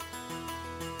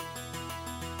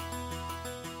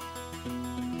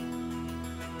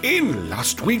In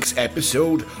last week's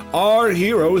episode, our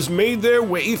heroes made their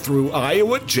way through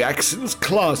Iowa Jackson's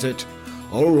closet.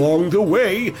 Along the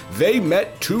way, they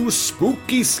met two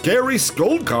spooky, scary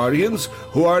skull guardians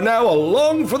who are now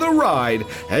along for the ride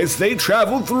as they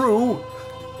travel through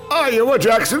Iowa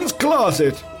Jackson's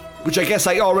closet. Which I guess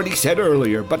I already said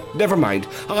earlier, but never mind.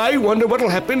 I wonder what'll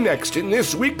happen next in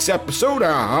this week's episode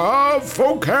of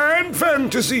Folk and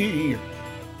Fantasy.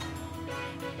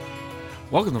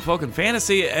 Welcome to Folk and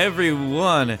Fantasy,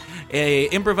 everyone. A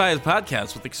improvised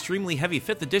podcast with extremely heavy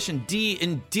 5th edition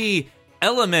D&D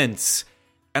elements.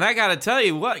 And I gotta tell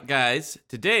you what, guys,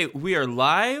 today we are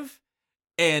live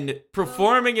and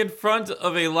performing in front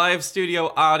of a live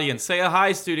studio audience. Say a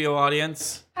hi, studio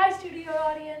audience. Hi, studio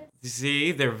audience.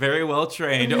 See, they're very well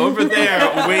trained. Over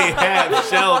there, we have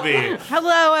Shelby.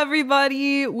 Hello,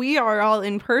 everybody. We are all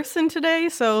in person today,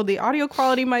 so the audio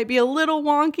quality might be a little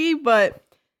wonky, but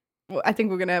I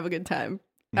think we're going to have a good time.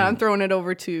 I'm throwing it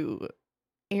over to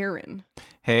Aaron.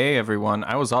 Hey, everyone.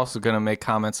 I was also going to make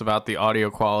comments about the audio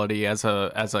quality as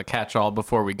a catch-all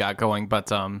before we got going,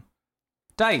 but,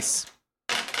 dice.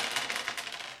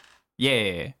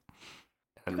 Yeah.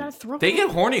 You gotta throw They it. get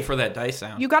horny for that dice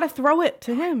sound. You got to throw it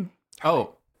to him.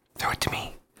 Oh. Throw it to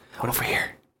me. Over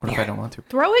here. What if I don't want to?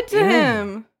 Throw it to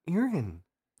him. Aaron.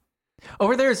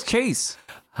 Over there is Chase.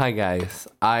 Hi, guys.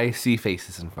 I see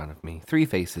faces in front of me. 3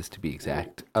 faces, to be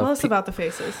exact. Tell us about the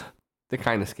faces. They're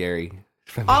kind of scary.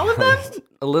 All of them?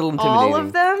 A little intimidating. All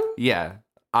of them? Yeah.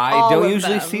 All I don't of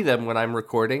usually them. see them when I'm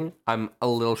recording. I'm a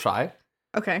little shy,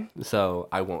 Okay. so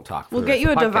I won't talk. For We'll the get rest you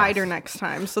a of the podcast. divider next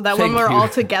time so that Thank when we're you. all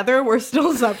together, we're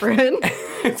still separate.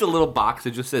 It's a little box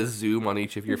that just says Zoom on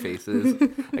each of your faces.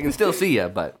 I can still see you,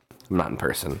 but I'm not in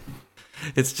person.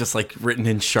 It's just like written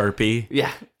in Sharpie.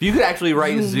 Yeah. If you could actually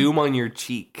write Zoom on your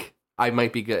cheek, I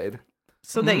might be good.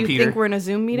 So that you Peter. think we're in a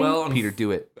Zoom meeting? Well, Peter, do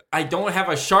it. I don't have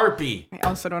a Sharpie. I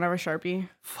also don't have a Sharpie.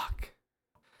 Fuck.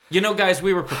 You know, guys,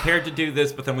 we were prepared to do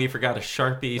this, but then we forgot a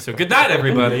Sharpie. So good night,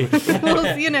 everybody. We'll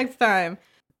see you next time.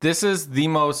 This is the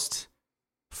most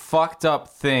fucked up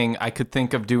thing I could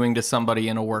think of doing to somebody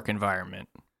in a work environment.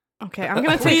 Okay, I'm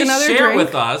going to take Please another share drink.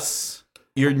 with us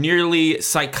your nearly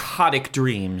psychotic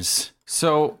dreams.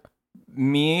 So,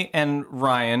 me and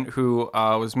Ryan, who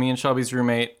was me and Shelby's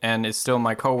roommate and is still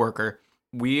my coworker,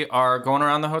 we are going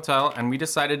around the hotel, and we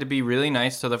decided to be really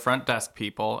nice to the front desk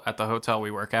people at the hotel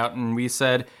we work at, and we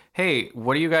said, hey,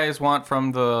 what do you guys want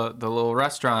from the little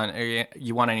restaurant?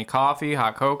 You want any coffee,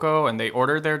 hot cocoa? And they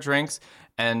ordered their drinks,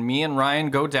 and me and Ryan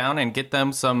go down and get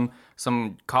them some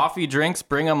coffee drinks,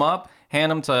 bring them up, hand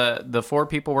them to the 4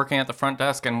 people working at the front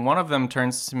desk, and one of them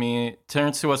turns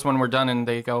to us when we're done, and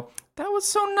they go, that was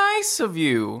so nice of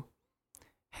you.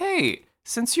 Hey,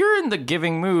 since you're in the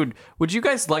giving mood, would you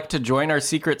guys like to join our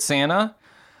Secret Santa?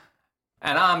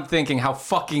 And I'm thinking, how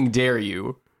fucking dare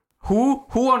you? Who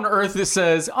on earth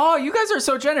says, oh, you guys are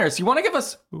so generous. You want to give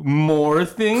us more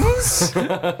things?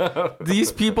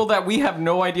 These people that we have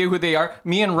no idea who they are.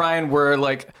 Me and Ryan were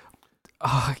like,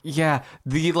 yeah,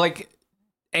 the like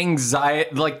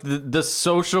anxiety, like the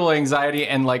social anxiety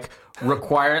and like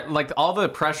require, like all the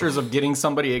pressures of getting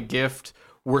somebody a gift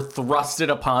were thrusted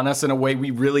upon us in a way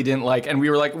we really didn't like. And we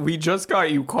were like, we just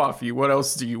got you coffee. What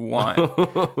else do you want?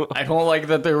 I don't like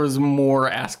that there was more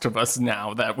asked of us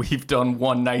now that we've done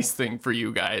one nice thing for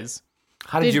you guys.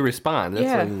 How did you respond? That's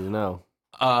yeah. what I need to know.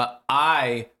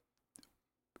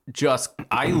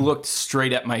 I looked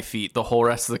straight at my feet the whole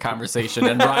rest of the conversation.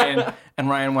 And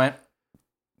Ryan went,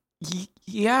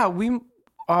 yeah,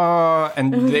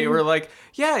 and they were like,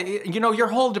 yeah, you know, your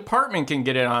whole department can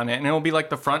get it on it. And it'll be like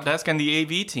the front desk and the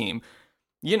AV team.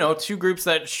 You know, 2 groups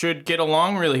that should get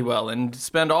along really well and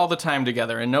spend all the time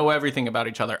together and know everything about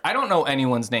each other. I don't know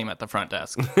anyone's name at the front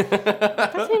desk.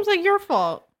 That seems like your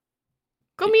fault.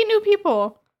 Go meet new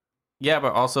people. Yeah,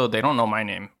 but also they don't know my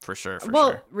name for sure.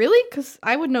 Well, really? Because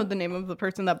I would know the name of the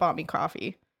person that bought me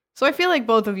coffee. So I feel like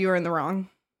both of you are in the wrong.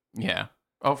 Yeah.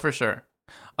 Oh, for sure.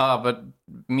 But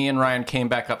me and Ryan came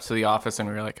back up to the office and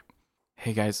we were like,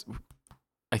 hey guys,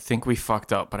 I think we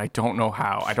fucked up, but I don't know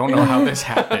how. I don't know how this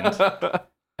happened.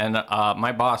 And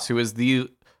my boss, who is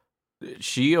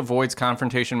she avoids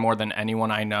confrontation more than anyone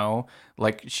I know.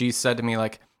 Like, she said to me,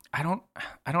 like, I don't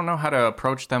know how to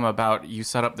approach them about you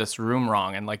set up this room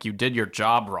wrong and like you did your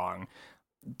job wrong.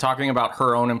 Talking about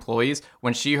her own employees.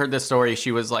 When she heard this story,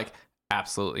 she was like,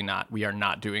 absolutely not. We are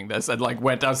not doing this. And like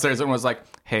went downstairs and was like,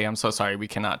 hey, I'm so sorry. We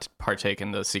cannot partake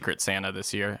in the Secret Santa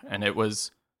this year. And it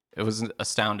was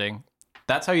astounding.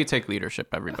 That's how you take leadership,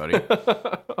 everybody.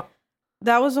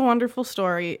 That was a wonderful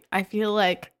story. I feel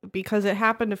like because it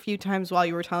happened a few times while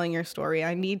you were telling your story,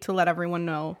 I need to let everyone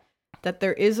know that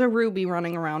there is a Ruby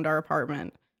running around our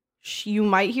apartment. You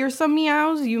might hear some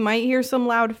meows. You might hear some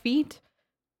loud feet.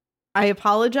 I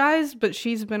apologize, but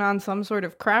she's been on some sort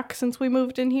of crack since we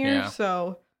moved in here, Yeah.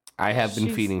 so... I have been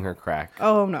feeding her crack.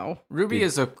 Oh, no. Ruby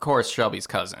is, of course, Shelby's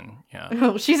cousin. Yeah.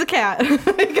 Oh, she's a cat.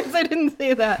 I guess I didn't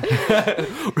say that.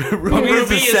 Ruby is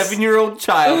a 7-year-old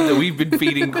child that we've been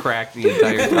feeding crack the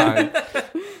entire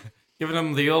time. Giving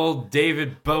him the old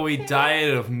David Bowie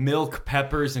diet of milk,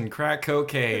 peppers, and crack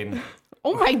cocaine.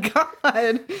 Oh, my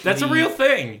God. That's a real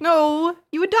thing. No,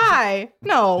 you would die.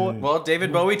 No. Well,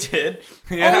 David Bowie did.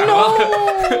 Yeah.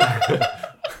 Oh, no.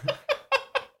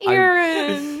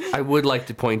 Aaron. I would like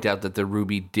to point out that the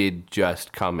Ruby did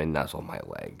just come and nuzzle my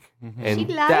leg. And She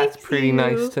that's likes pretty you.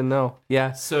 nice to know.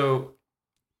 Yeah. So,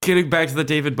 getting back to the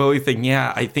David Bowie thing,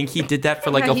 yeah, I think he did that for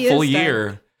like Yeah, a he full is dead.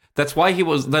 year. That's why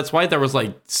there was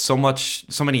like so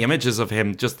many images of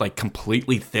him just like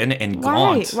completely thin and Why?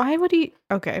 gaunt. Why would he?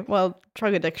 Okay, well,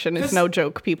 drug addiction is 'Cause- no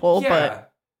joke, people, Yeah.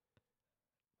 but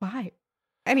why?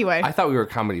 Anyway, I thought we were a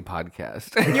comedy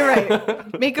podcast. you're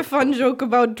right. Make a fun joke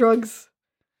about drugs.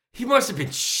 He must have been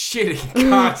shitting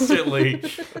constantly.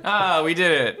 We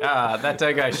did it. That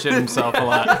dead guy shit himself a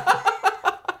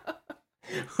lot.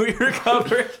 We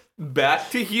recovered. Back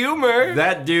to humor.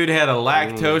 That dude had a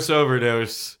lactose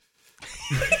overdose.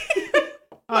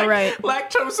 All right.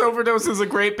 Lactose Overdose is a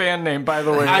great band name, by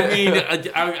the way. I mean,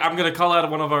 I'm going to call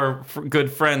out one of our good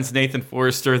friends, Nathan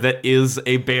Forrester, that is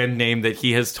a band name that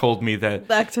he has told me that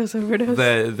Lactose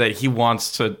overdose. that he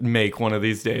wants to make one of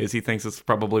these days. He thinks it's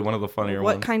probably one of the funnier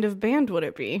What ones. kind of band would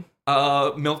it be?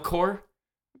 Milkcore?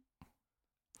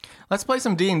 Let's play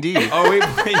some D&D. Oh, we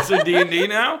playing some D&D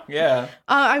now? Yeah.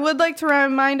 I would like to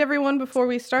remind everyone before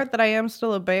we start that I am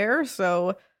still a bear,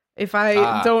 so if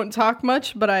I don't talk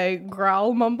much but I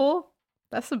growl mumble,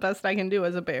 that's the best I can do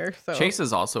as a bear. So Chase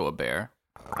is also a bear.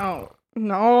 Oh,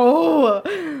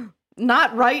 no.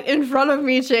 Not right in front of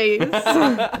me, Chase.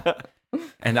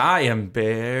 And I am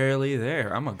barely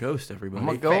there. I'm a ghost, everybody. I'm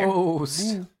a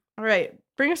ghost. All right,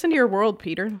 bring us into your world,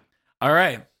 Peter. All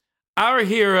right. Our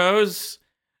heroes,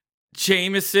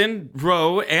 Jameson,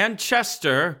 Roe, and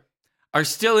Chester, are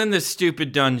still in this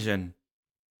stupid dungeon.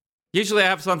 Usually I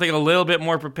have something a little bit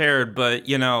more prepared, but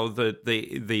you know, the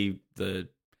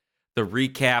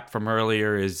recap from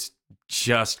earlier is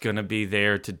just gonna be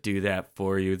there to do that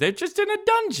for you. They're just in a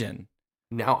dungeon.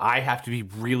 Now I have to be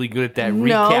really good at that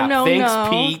No, recap. no, Thanks, no.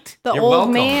 Pete. The You're old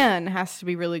welcome. man has to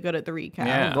be really good at the recap.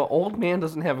 Yeah. The old man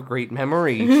doesn't have a great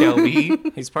memory, Shelby.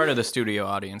 He's part of the studio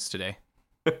audience today.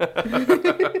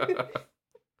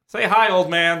 Say hi, old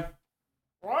man.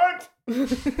 What?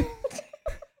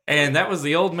 And that was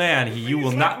the old man. You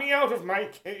will not. me out of my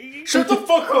cage. Shut the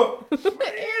fuck up.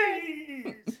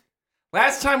 Please.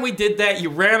 Last time we did that, you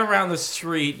ran around the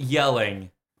street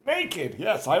yelling. Naked.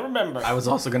 Yes, I remember. I was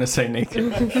also going to say naked.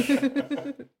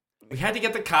 We had to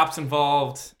get the cops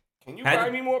involved. Can you Had- buy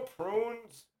me more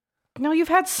prunes? No, you've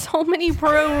had so many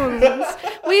prunes.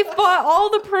 We've bought all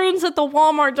the prunes at the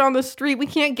Walmart down the street. We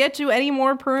can't get you any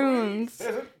more prunes.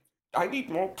 I need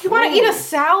more prunes. You want to eat a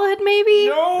salad, maybe?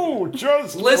 No,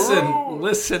 just Listen, prunes.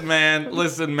 listen,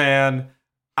 man.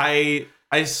 I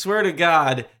swear to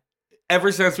God,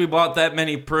 ever since we bought that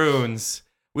many prunes,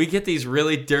 we get these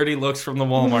really dirty looks from the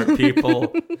Walmart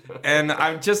people. And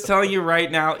I'm just telling you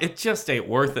right now, it just ain't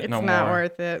worth it It's no not more.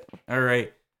 worth it. All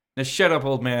right. Now shut up,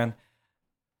 old man.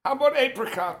 How about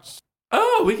apricots?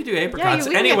 Oh, we could do apricots.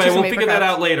 we can get Anyway, you some we'll figure that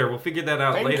apricots. out later. We'll figure that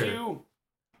out Thank later. you.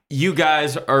 You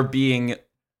guys are being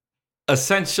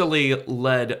essentially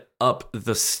led up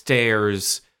the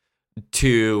stairs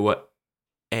to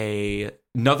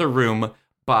another room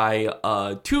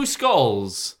by two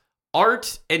skulls,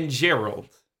 Art and Gerald.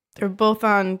 They're both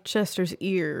on Chester's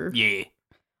ear. Yeah.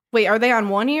 Wait, are they on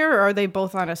one ear or are they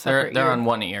both on a separate They're ear? on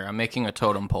one ear. I'm making a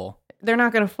totem pole. They're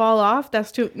not going to fall off?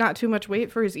 That's not too much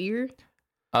weight for his ear?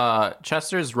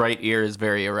 Chester's right ear is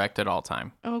very erect at all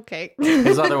time. Okay.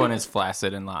 His other one is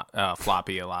flaccid and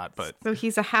floppy a lot, but So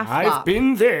he's a half I've flop.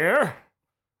 been there.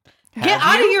 Get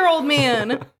out of here, old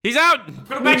man. He's out!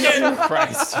 Put him back in!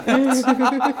 Christ.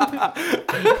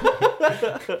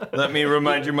 Let me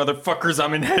remind you motherfuckers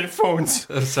I'm in headphones.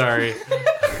 Sorry.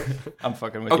 I'm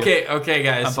fucking with you. Okay,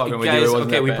 guys. I'm fucking with you. Guys, It wasn't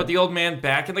okay, that we bad. put the old man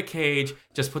back in the cage.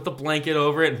 Just put the blanket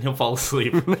over it and he'll fall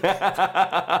asleep.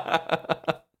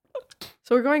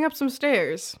 So we're going up some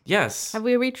stairs. Yes. Have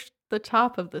we reached the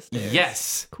top of the stairs?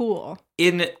 Yes. Cool.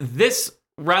 In this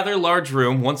rather large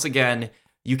room, once again,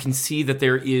 you can see that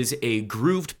there is a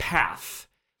grooved path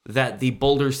that the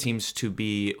boulder seems to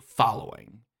be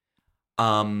following.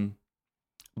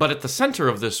 But at the center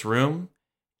of this room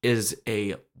is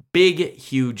a big,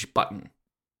 huge button.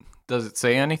 Does it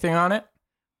say anything on it?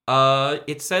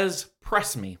 It says,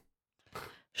 "Press me."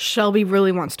 Shelby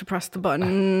really wants to press the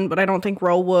button, but I don't think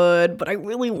Ro would, but I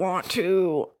really want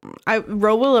to.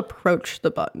 Ro will approach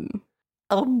the button.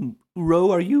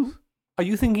 Ro, are you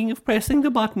thinking of pressing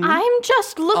the button? I'm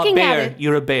just looking a bear. at it.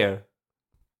 You're a bear.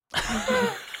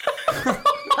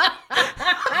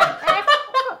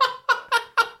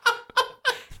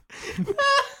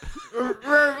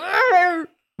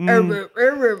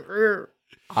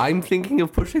 I'm thinking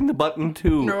of pushing the button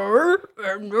too. No,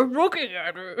 I'm just looking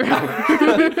at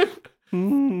it.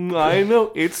 I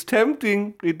know, it's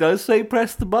tempting. It does say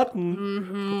press the button.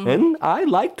 Mm-hmm. And I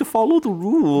like to follow the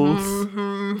rules.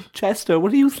 Mm-hmm. Chester,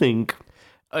 what do you think?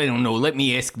 I don't know. Let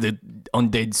me ask the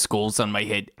undead skulls on my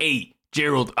head. Hey,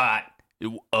 Gerald,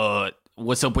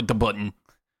 what's up with the button?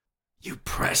 You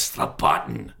pressed the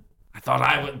button. I thought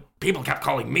I would. People kept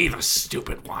calling me the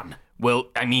stupid one. Well,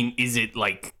 I mean, is it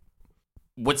like,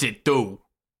 what's it do?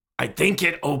 I think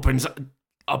it opens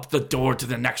up the door to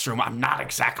the next room. I'm not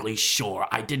exactly sure.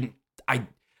 I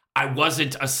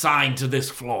wasn't assigned to this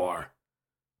floor.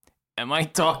 Am I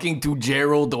talking to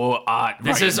Gerald or Art?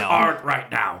 This is Art right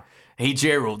now. Hey,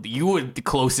 Gerald, you were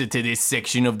closer to this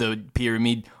section of the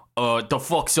pyramid. The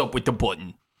fuck's up with the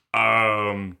button?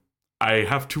 I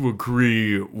have to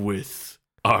agree with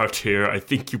Art here. I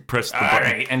think you pressed the button. All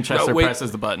right, and Chester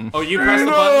presses the button. Oh, you press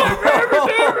the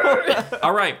button?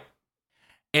 All right.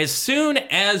 As soon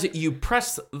as you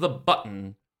press the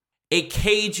button, a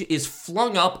cage is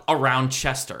flung up around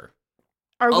Chester.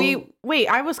 Are we? Wait,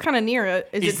 I was kind of near it.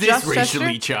 Is it this just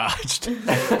racially Chester?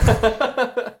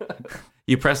 charged?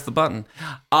 You press the button.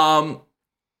 And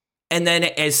then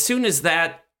as soon as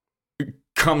that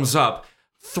comes up,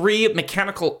 3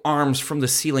 mechanical arms from the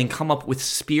ceiling come up with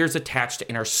spears attached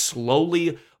and are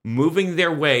slowly moving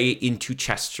their way into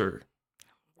Chester.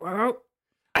 Well,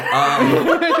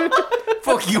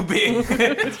 Fuck you, big.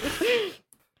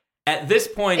 At this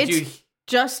point, it's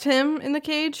just him in the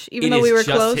cage, even it though we is were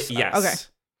just close. yes. Okay.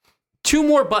 2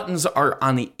 more buttons are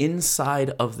on the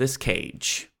inside of this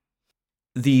cage.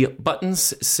 The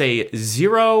buttons say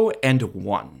 0 and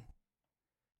 1.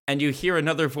 And you hear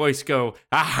another voice go,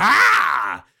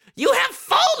 "Aha! You have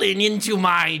fallen into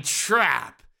my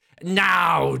trap.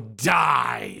 Now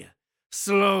die.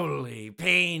 Slowly,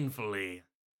 painfully."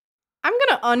 I'm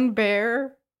gonna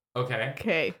unbear. Okay.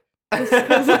 Okay. Just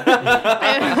 'cause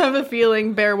I have a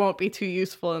feeling bear won't be too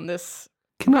useful in this.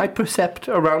 Can I percept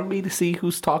around me to see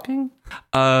who's talking?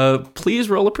 Please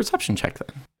roll a perception check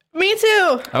then. Me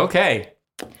too. Okay.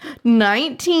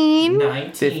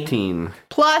 19 15.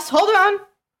 plus. Hold on.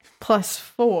 Plus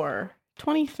 4.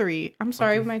 23. I'm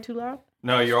sorry. Am I too loud?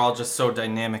 No, you're all just so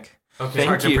dynamic. Okay. It's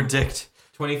hard Thank to you. predict.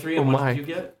 23, Oh and what my. did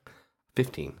you get?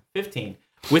 15. 15.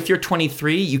 With your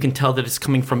 23, you can tell that it's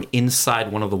coming from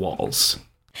inside one of the walls.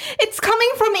 It's coming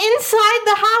from inside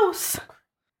the house.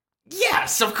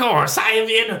 Yes, of course. I am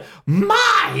in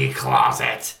my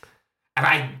closet. And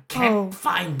I can't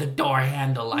find the door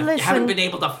handle. I Listen. haven't been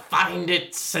able to find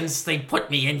it since they put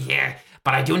me in here.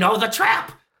 But I do know the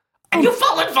trap. And you've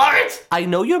fallen for it. I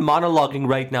know you're monologuing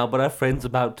right now, but our friend's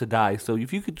about to die, so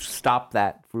if you could just stop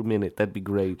that for a minute, that'd be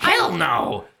great. Hell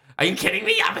no. Are you kidding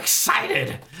me? I'm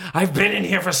excited. I've been in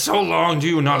here for so long. Do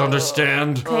you not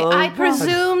understand? Okay, I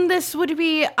presume this would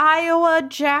be Iowa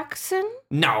Jackson.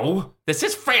 No, this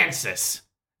is Francis.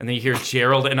 And then you hear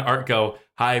Gerald and Art go,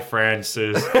 "Hi,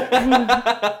 Francis."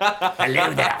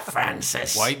 Hello there,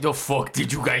 Francis. Why the fuck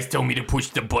did you guys tell me to push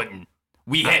the button?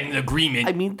 We had an agreement.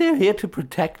 I mean, they're here to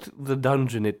protect the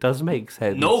dungeon. It does make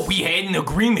sense. No, we had an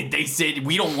agreement. They said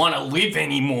we don't want to live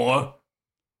anymore.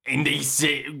 And they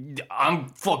said, I'm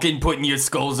fucking putting your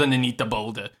skulls underneath the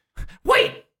boulder.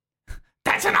 Wait,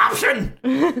 that's an option?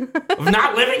 Of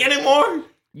not living anymore?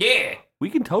 Yeah. We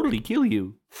can totally kill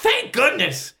you. Thank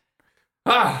goodness.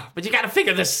 But you gotta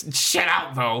figure this shit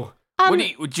out, though. What do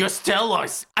you, just tell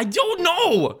us. I don't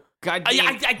know. God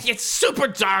damn. It's super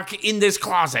dark in this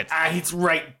closet. It's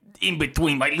right in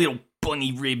between my little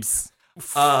bunny ribs.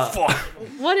 Fuck.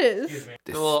 What is?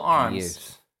 The little arms.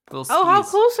 Yes. Little Oh, how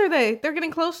skis. close are they? They're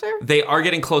getting closer? They are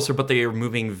getting closer, but they are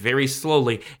moving very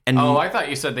slowly. And Oh, I thought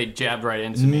you said they jabbed right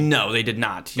into me. no, they did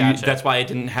not. Gotcha. That's why I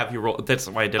didn't have you roll. That's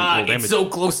why I didn't roll damage. It's so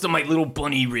close to my little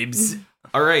bunny ribs.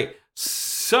 All right.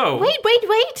 So Wait.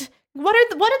 What are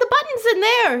the buttons in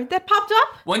there that popped up?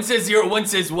 One says 0, one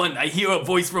says 1. I hear a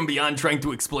voice from beyond trying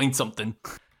to explain something.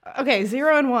 Okay,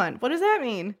 0 and 1. What does that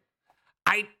mean?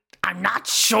 I'm not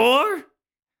sure.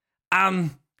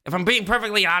 If I'm being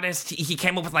perfectly honest, he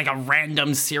came up with like a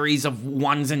random series of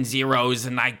 1s and 0s,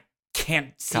 and I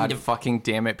can't seem God to. fucking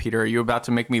damn it, Peter. Are you about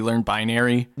to make me learn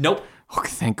binary? nope. Oh,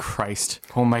 thank Christ.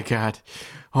 Oh my God.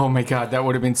 That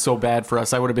would have been so bad for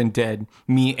us. I would have been dead.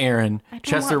 Me, Aaron.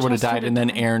 Chester would have died, and then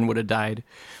Aaron would have died.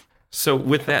 So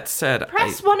with that said,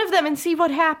 Press one of them and see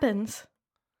what happens.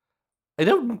 I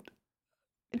don't.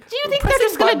 Do you think Press they're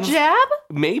just going to buttons. jab?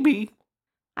 Maybe.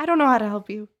 I don't know how to help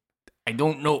you. I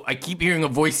don't know. I keep hearing a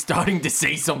voice starting to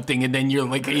say something, and then you're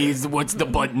like, hey, what's the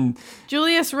button?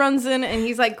 Julius runs in and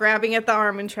he's like grabbing at the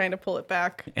arm and trying to pull it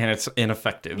back. and it's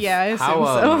ineffective. Yeah, I assume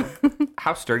so.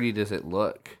 How sturdy does it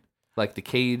look? Like the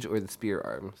cage or the spear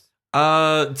arms?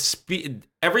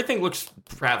 Everything looks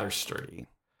rather sturdy.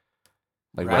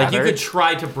 Like Like you rather? could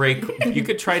try to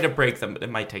break them, but it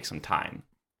might take some time.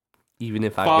 Even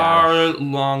if I've Far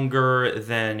longer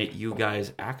than you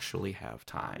guys actually have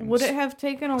time. Would it have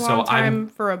taken a So long time I'm-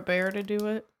 for a bear to do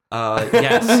it?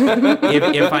 Yes.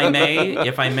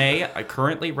 if I may,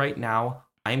 currently right now,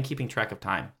 I am keeping track of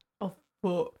time. Oh,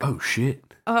 fuck. Oh shit.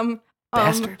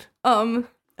 Bastard. All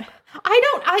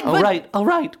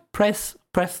right. Press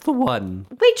the 1.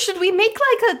 Wait, should we make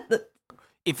like a...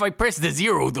 If I press the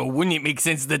 0, though, wouldn't it make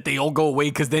sense that they all go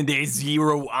away because then there's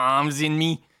 0 arms in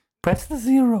me? Press the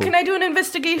 0. Can I do an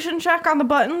investigation check on the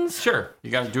buttons? Sure.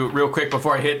 You gotta do it real quick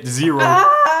before I hit 0.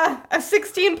 A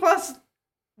 16 plus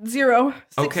 0.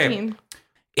 16. Okay.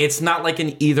 It's not like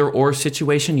an either or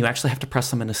situation. You actually have to press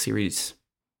them in a series.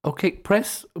 Okay,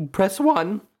 press 1.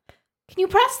 Can you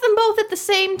press them both at the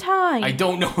same time? I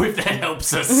don't know if that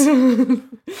helps us.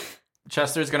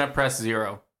 Chester's gonna press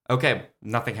 0. Okay,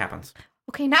 nothing happens.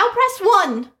 Okay, now press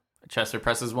 1. Chester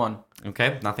presses 1.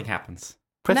 Okay, nothing happens.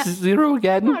 Press 0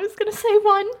 again. I was going to say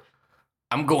 1.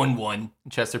 I'm going 1.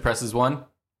 Chester presses 1.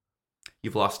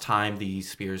 You've lost time. The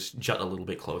spears jut a little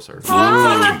bit closer.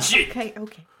 Fucking shit.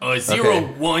 Okay. 0,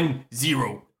 1,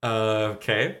 0.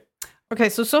 Okay. Okay,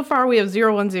 so far we have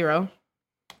 0, 1, 0.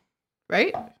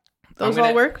 Right? Those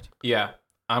all worked? Yeah.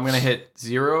 I'm gonna hit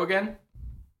 0 again.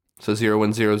 So 0,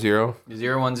 1, 0, 0.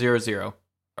 0, 1, 0, 0.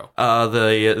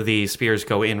 The spears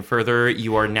go in further.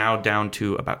 You are now down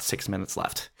to about 6 minutes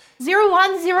left. 0,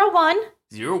 1, 0, 1.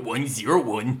 0, 1, 0,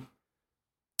 1.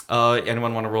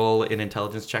 Anyone want to roll an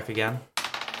intelligence check again?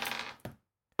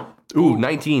 Ooh,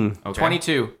 19. Okay.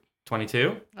 22.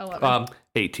 22? 11.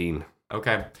 18.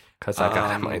 Okay. Because I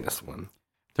got a -1.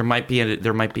 There might be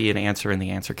an answer in the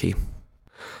answer key.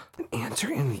 Answer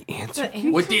in the answer.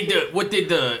 What did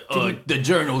the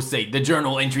journal say? The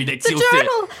journal entry that The Seal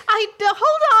journal!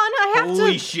 Hold on, I have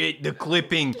Holy to... shit, the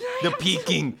clipping, the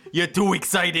peeking. You're too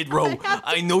excited, bro.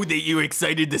 I know that you're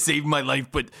excited to save my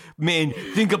life, but man,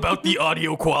 think about the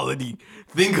audio quality.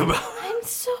 Think about I'm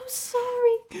so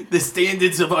sorry. the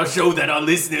standards of our show that our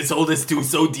listeners hold us to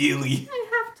so dearly. I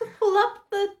have to pull up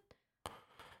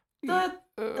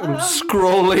I'm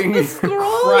scrolling.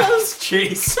 scroll. Christ,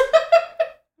 Chase.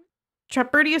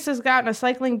 Traperdius has gotten a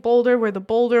cycling boulder where the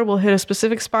boulder will hit a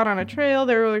specific spot on a trail.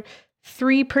 There were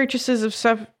 3 purchases of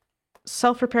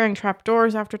self-repairing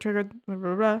trapdoors after triggered. Blah,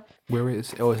 blah, blah. Where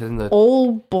is? Oh, it's in the.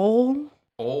 Old Boll.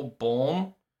 Old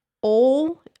Boll.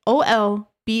 Olboll.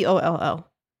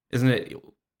 Isn't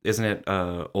it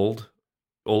old?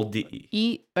 Old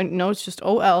D. No, it's just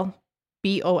Olboll.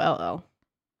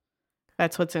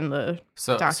 That's what's in the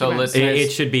So document. listeners,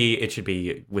 It should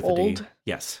be with the D. Old.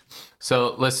 Yes.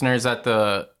 So listeners,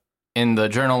 in the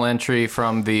journal entry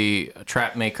from the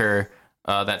trap maker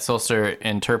that Solster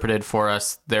interpreted for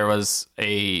us, there was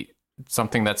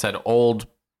something that said Old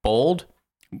Bold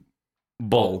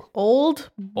Boll. Old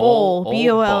Boll. Old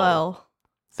Boll.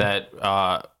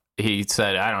 that he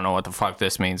said, I don't know what the fuck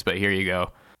this means, but here you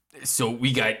go. So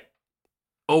we got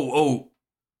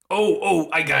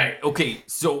I got it. Okay,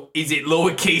 so is it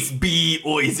lowercase b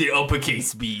or is it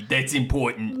uppercase b? That's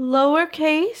important.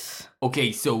 Lowercase.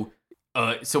 Okay, so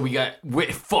we got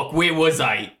where was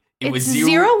I? It was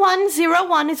 0, 1, 0,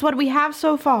 1 is what we have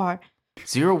so far.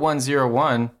 0, 1, 0,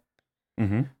 1.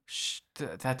 Mm-hmm.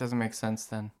 That doesn't make sense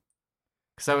then.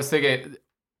 Because I was thinking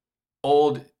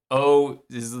old O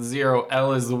is 0,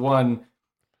 L is the 1,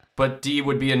 but D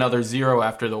would be another 0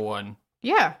 after the 1.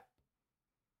 Yeah.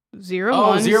 0, Oh,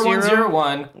 1, 0, 1, 0, 0,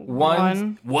 1,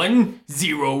 1, 1,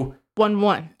 0, 1,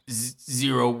 1.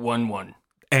 0, 1, 1.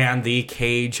 And the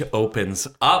cage opens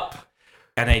up,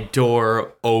 and a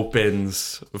door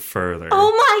opens further.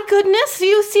 Oh my goodness,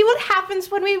 you see what happens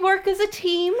when we work as a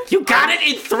team? You got it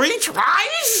in 3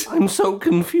 tries? I'm so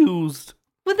confused.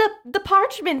 With the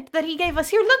parchment that he gave us.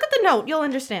 Here, look at the note, you'll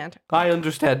understand. I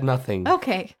understand nothing.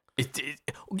 Okay.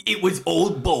 It was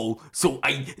Old Boll, so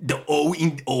the O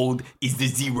in old is the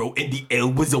 0, and the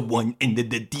L was a 1, and the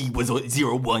D was a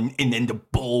 0, 1, and then the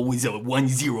Boll was a 1,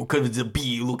 0, because the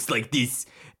B looks like this,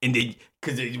 and then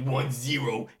because it's 1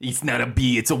 0, it's not a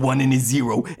B, it's a 1 and a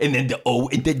 0, and then the O,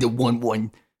 and then the 1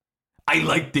 1. I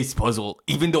like this puzzle,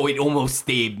 even though it almost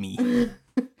stabbed me.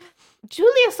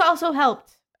 Julius also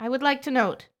helped. I would like to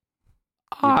note.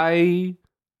 I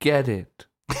get it.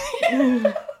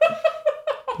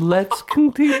 Let's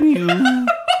continue.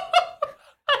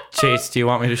 Chase, do you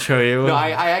want me to show you? No,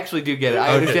 I actually do get it.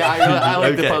 I understand. I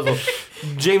like the puzzle.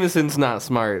 Jameson's not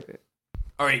smart.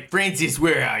 All right, Francis,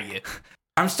 where are you?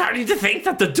 I'm starting to think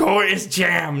that the door is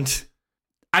jammed.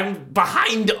 I'm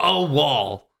behind a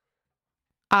wall.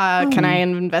 Can I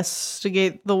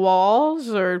investigate the walls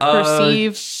or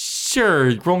perceive?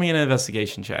 Sure. Roll me an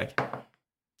investigation check.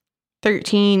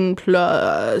 13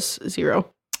 plus 0.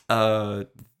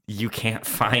 You can't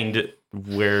find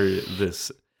where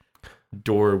this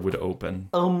door would open.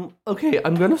 Okay,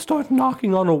 I'm gonna start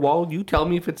knocking on a wall. You tell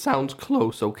me if it sounds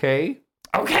close, okay?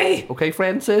 Okay. Okay,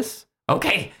 Francis?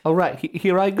 Okay. All right,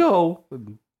 here I go.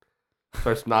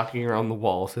 Starts knocking around the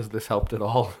walls. Has this helped at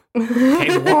all?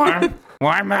 Okay,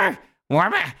 warmer.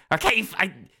 Okay,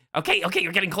 okay,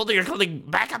 you're getting colder,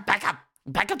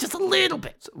 Back up just a little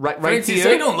bit. Right Francis,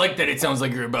 here. I don't like that it sounds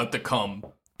like you're about to come.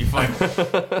 If I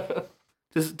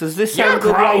Does this You're sound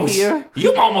good right gross. here?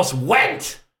 You almost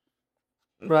went.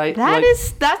 Right.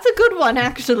 That's a good one,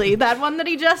 actually. That one that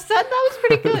he just said, that was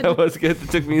pretty good. That was good. It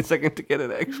took me a second to get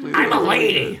it, actually. I'm a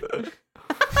lady.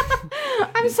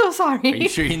 I'm so Are sorry. you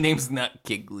sure your name's not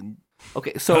Kiglin?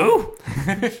 Okay, so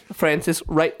Francis,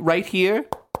 right here.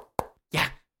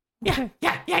 Yeah.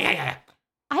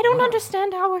 I don't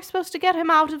understand how we're supposed to get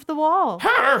him out of the wall.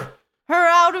 Her. Her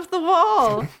out of the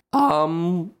wall.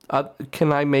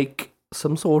 Can I make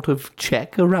some sort of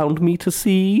check around me to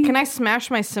see? Can I smash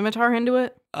my scimitar into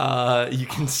it? You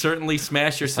can certainly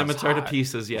smash your scimitar to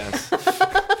pieces, yes.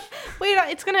 Wait,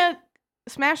 it's gonna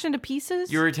smash into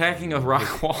pieces? You're attacking a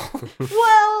rock wall.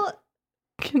 Well,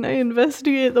 can I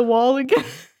investigate the wall again?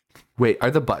 Wait,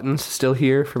 are the buttons still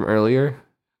here from earlier?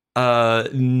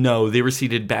 No, they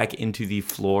receded back into the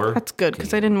floor. That's good,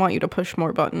 because I didn't want you to push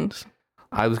more buttons.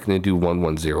 I was gonna do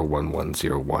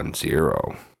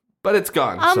 110111010, but it's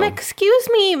gone. so. Excuse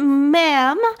me,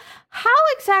 ma'am. How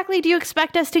exactly do you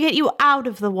expect us to get you out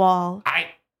of the wall? I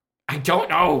don't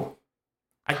know.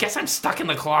 I guess I'm stuck in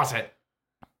the closet.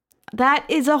 That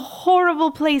is a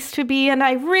horrible place to be, and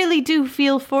I really do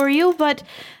feel for you, but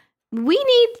we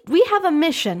have a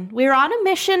mission. We're on a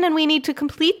mission, and we need to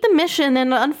complete the mission,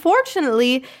 and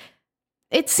unfortunately,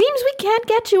 it seems we can't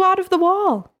get you out of the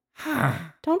wall.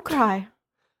 Don't cry.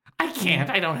 I can't.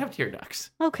 I don't have tear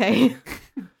ducts. Okay.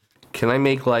 Can I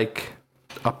make like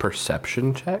a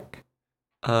perception check?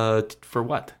 For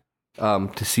what?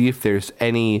 To see if there's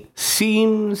any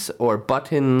seams or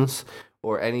buttons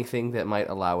or anything that might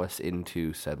allow us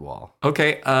into said wall.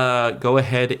 Okay, go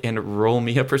ahead and roll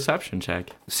me a perception check.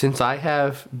 Since I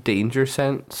have danger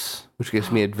sense, which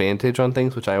gives me advantage on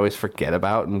things, which I always forget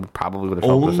about and probably would have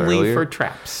helped us Only earlier. for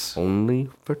traps. Only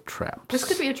for traps. This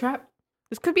could be a trap.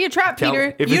 This could be a trap,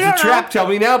 Peter. If You it's don't a trap, know. tell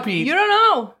me now, Pete. You don't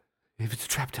know. If it's a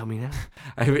trap, tell me now.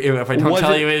 If I don't Was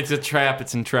tell it- you it's a trap,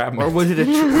 it's entrapment. Or was it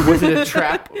was it a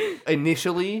trap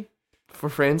initially for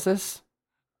Francis?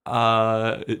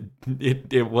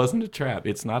 It wasn't a trap.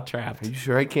 It's not trapped. Are you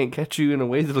sure I can't catch you in a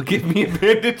way that'll give me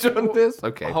advantage on this?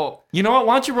 Okay. Oh, You know what?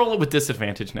 Why don't you roll it with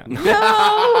disadvantage now?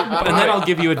 No. And then I'll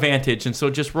give you advantage, and so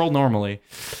just roll normally.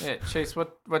 yeah, Chase,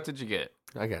 what did you get?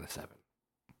 I got a 7.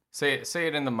 Say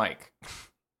it in the mic.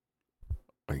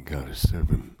 I got a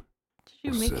 7.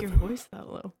 Did you make your voice that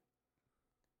low?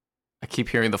 I keep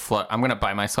hearing the flood. I'm gonna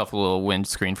buy myself a little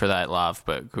windscreen for that lav,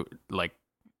 but like,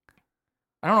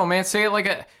 I don't know, man. Say it like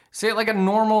a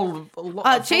normal.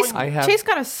 Chase I have- Chase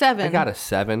got a 7. I got a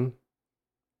 7.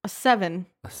 a 7.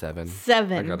 A 7.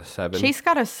 7. I got a 7. Chase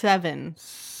got a 7.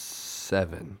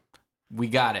 7. We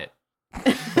got it.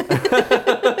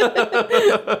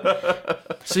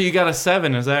 So you got a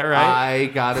 7, is that right? I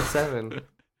got a 7.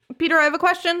 Peter, I have a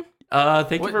question.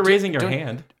 Thank you What- for raising your don't-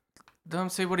 hand.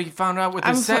 Don't say what he found out with the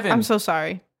I'm 7. so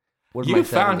sorry. What You my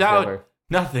 7 found discover? out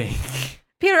nothing.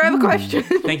 Peter, I have a question.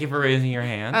 Thank you for raising your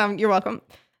hand. You're welcome.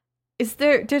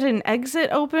 Did an exit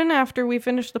open after we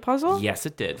finished the puzzle? Yes,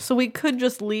 it did. So we could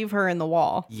just leave her in the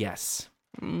wall. Yes.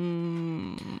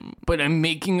 But I'm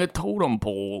making a totem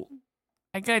pole.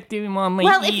 I got them on my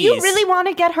Well, if you really want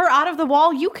to get her out of the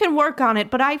wall, you can work on it.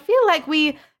 But I feel like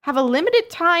we have a limited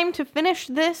time to finish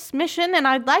this mission, and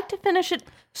I'd like to finish it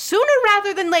sooner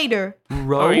rather than later. All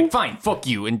right, fine, fuck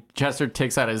you. And Chester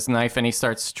takes out his knife and he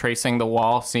starts tracing the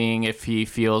wall, seeing if he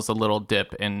feels a little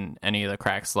dip in any of the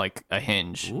cracks, like a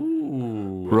hinge.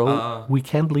 Ooh. Bro, we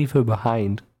can't leave her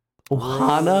behind.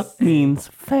 Ohana means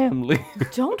family.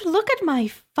 Don't look at my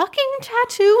fucking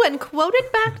tattoo and quote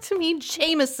it back to me,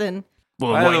 Jameson.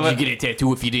 Well, By the why'd way- you get a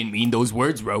tattoo if you didn't mean those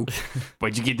words, bro?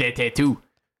 Why'd you get that tattoo?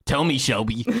 Tell me,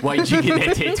 Shelby. Why'd you get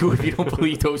that tattoo if you don't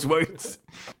believe those words?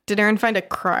 Did Aaron find a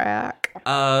crack?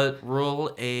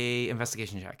 Roll a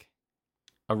investigation check.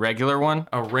 A regular one?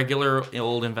 A regular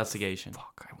old investigation.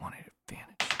 Fuck, I wanted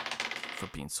advantage for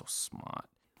being so smart.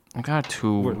 I got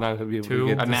 2. We're not gonna be able Two.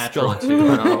 to get A the natural skull. 2.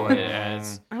 No, yeah,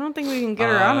 I don't think we can get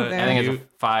her out of there. I think it's a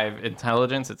 5.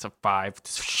 Intelligence, it's a 5.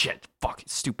 Shit, fucking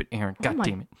stupid Aaron. God Oh my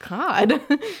damn it. God.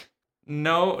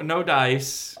 No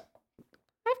dice.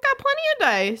 I've got plenty of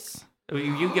dice.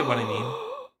 You get what I mean.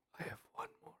 I have one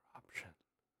more option.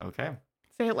 Okay.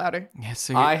 Say it louder. Yeah,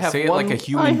 say, I have say it one, like a I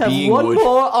human have being one would.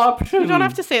 more option. You don't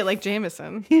have to say it like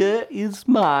Jameson. Here is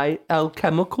my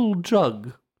alchemical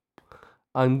jug.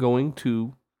 I'm going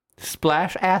to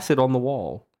splash acid on the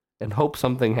wall and hope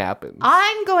something happens.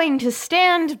 I'm going to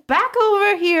stand back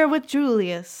over here with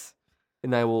Julius.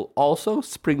 And I will also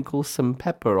sprinkle some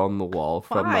pepper on the wall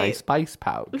from Why? my spice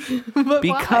pouch. But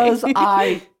Because why?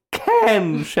 I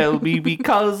can, Shelby,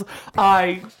 because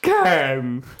I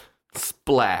can.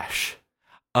 Splash.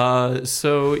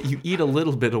 So you eat a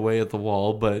little bit away at the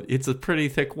wall, but it's a pretty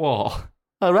thick wall.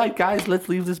 All right, guys, let's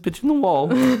leave this bitch in the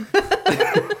wall.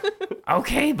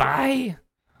 Okay, bye.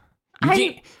 You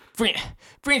can't,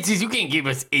 Francis, you can't give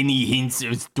us any hints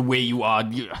as to where you are.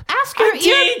 Ask your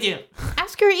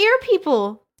ear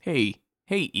people. Hey,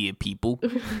 ear people.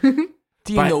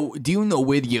 Do you know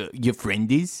where your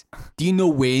friend is? Do you know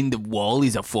where in the wall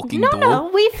is a fucking door? No,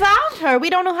 we found her. We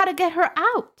don't know how to get her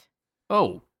out.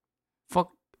 Oh,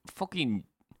 fucking.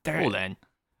 Hold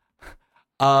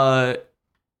on.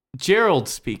 Gerald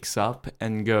speaks up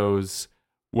and goes,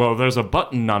 "Well, there's a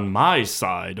button on my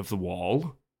side of the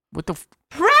wall." What the?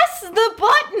 Press the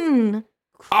button.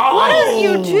 Oh, What are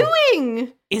you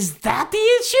doing? Is that the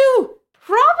issue?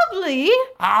 Probably.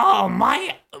 Oh,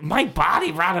 my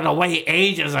body rotted away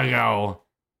ages ago.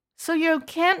 So you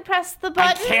can't press the I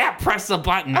button? can't press the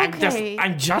button. Okay.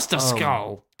 I'm just a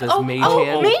skull. Does Mage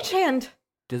Hand, Mage Hand.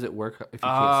 does it work if you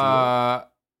can't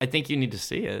I think you need to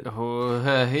see it.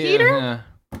 Peter? see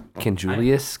it? Can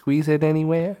Julius squeeze it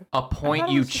anywhere? A point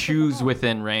it you was just choose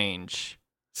within range.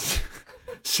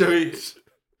 So he's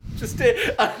just the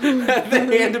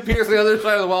hand appears on the other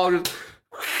side of the wall,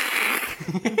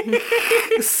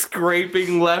 just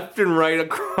scraping left and right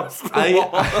across the wall.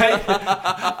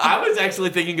 I was actually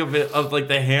thinking of it of like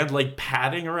the hand like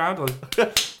patting around.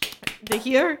 Like, The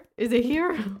here? Is it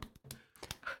here?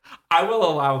 I will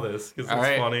allow this because it's All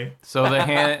right. funny. So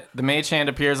the mage hand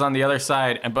appears on the other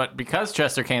side, but because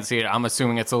Chester can't see it, I'm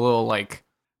assuming it's a little like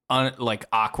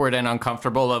awkward and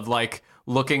uncomfortable of like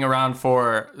looking around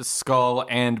for skull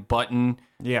and button.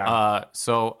 Yeah.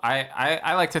 So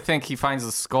I like to think he finds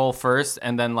the skull first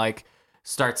and then like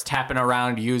starts tapping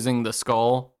around using the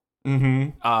skull.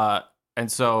 Mm-hmm.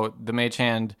 And so the mage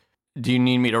hand. Do you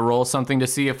need me to roll something to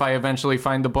see if I eventually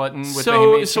find the button with the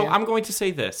So mage hand? I'm going to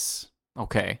say this.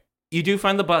 Okay. You do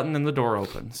find the button and the door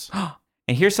opens.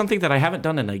 And here's something that I haven't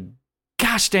done in a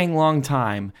gosh dang long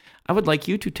time. I would like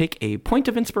you to take a point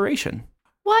of inspiration.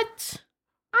 What?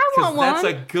 I want one.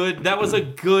 That was a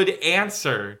good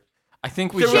answer. I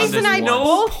think we've There done was this Jason and I once. no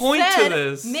both point to said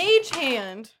this. Mage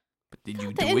Hand. But did you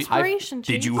The do it? inspiration.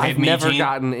 Did you Jason. have I've Mage never Hand?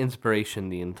 gotten inspiration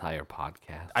the entire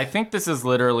podcast. I think this is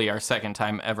literally our second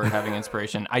time ever having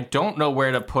inspiration. I don't know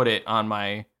where to put it on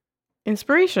my,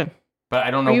 Inspiration. but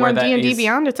I don't know Are you where on that D&D is.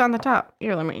 Beyond? It's on the top.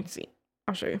 Here, let me see.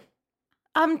 I'll show you.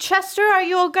 Chester, are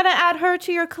you gonna add her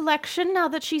to your collection now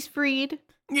that she's freed?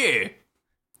 Yeah.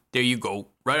 There you go.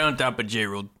 Right on top of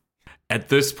Gerald. At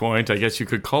this point, I guess you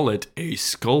could call it a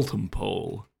skulltum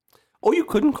pole. Oh, you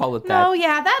couldn't call it that. No,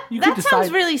 yeah, You that could sounds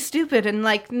decide- really stupid, and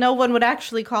like no one would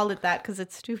actually call it that because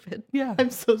it's stupid. Yeah.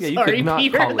 I'm so Yeah, you sorry, could not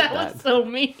Peter. call it That that. was so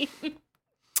mean.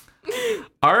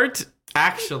 Art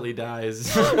actually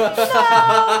dies.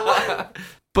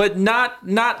 But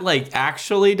not like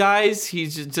actually dies.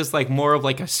 He's just like more of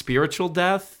like a spiritual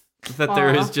death. That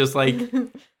there is Aw. just like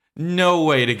no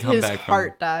way to come His back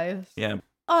heart from. dies. Yeah.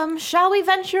 Shall we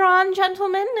venture on,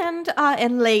 gentlemen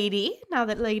and lady? Now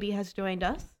that lady has joined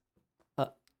us,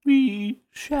 We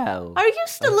shall. are you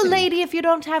still a lady if you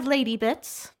don't have lady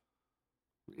bits?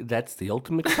 That's the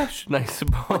ultimate question, I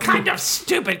suppose. What kind of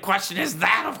stupid question is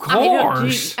that? Of I mean,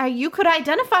 course. you could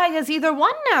identify as either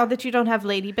one now that you don't have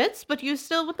lady bits, but you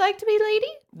still would like to be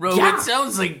lady? Bro, Yeah. it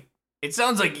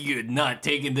sounds like you're not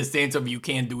taking the stance of you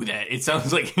can't do that. It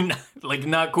sounds like you're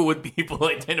not cool with people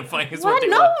identifying as what What? they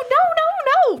No, want. no, no,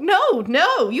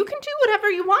 No. You can do whatever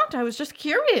you want. I was just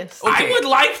curious. I would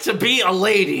like to be a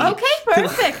lady. Okay,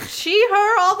 perfect. She,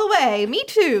 her, all the way. Me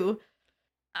too.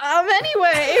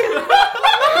 Anyway.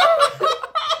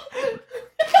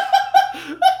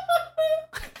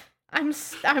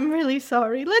 I'm really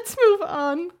sorry. Let's move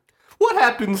on. What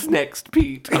happens next,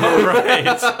 Pete? All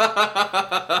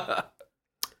right.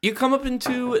 You come up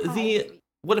into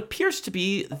what appears to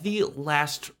be the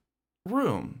last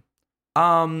room.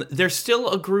 There's still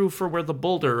a groove for where the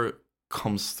boulder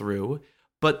comes through,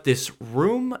 but this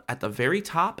room at the very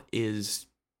top is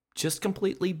just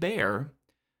completely bare,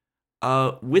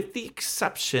 with the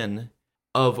exception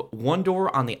of one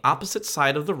door on the opposite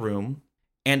side of the room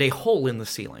and a hole in the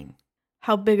ceiling.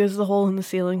 How big is the hole in the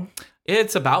ceiling?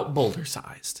 It's about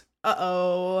boulder-sized.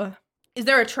 Uh-oh. Is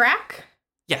there a track?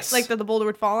 Yes. Like that the boulder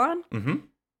would fall on? Mm-hmm.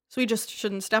 So we just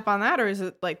shouldn't step on that, or is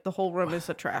it like the whole room is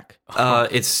a track?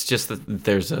 It's just that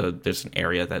there's an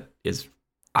area that is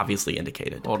obviously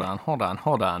indicated. Hold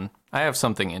on. I have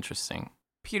something interesting.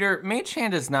 Peter, Mage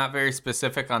Hand is not very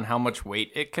specific on how much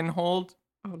weight it can hold.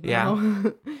 Oh, no. Yeah.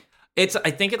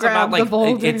 I think it's Grab about the like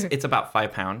boulder. it's about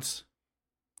 5 pounds.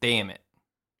 Damn it.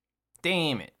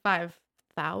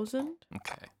 5,000?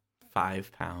 Okay.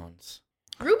 5 pounds.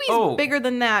 Ruby's bigger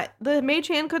than that. The mage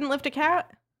hand couldn't lift a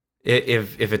cat.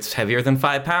 If it's heavier than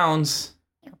 5 pounds.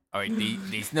 All right,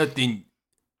 there's nothing.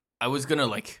 I was gonna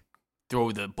like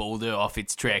throw the boulder off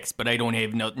its tracks, but I don't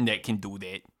have nothing that can do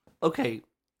that. Okay.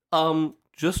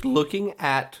 Just looking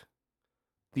at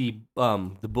the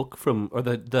book from, or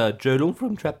the journal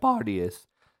from Trepardius,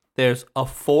 there's a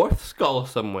 4th skull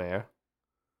somewhere,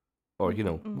 or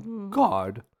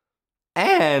guard,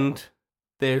 and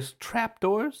there's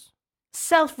trapdoors.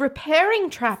 Self-repairing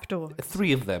trapdoors.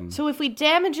 3 of them. So if we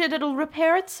damage it, it'll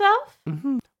repair itself?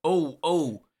 Mm-hmm.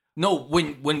 Oh, no.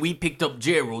 When we picked up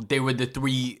Gerald, there were the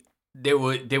 3. There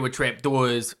were trap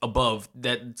doors above.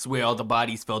 That's where all the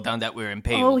bodies fell down that were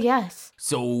impaled. Oh, yes.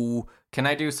 So Can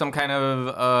I do some kind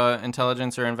of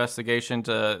intelligence or investigation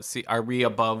to see, are we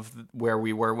above where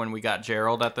we were when we got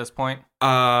Gerald at this point?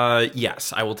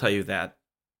 Yes, I will tell you that.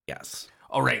 Yes.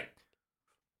 all right,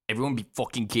 everyone, be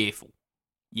fucking careful.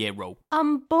 Yeah, bro.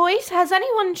 Boys, has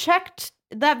anyone checked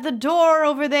that the door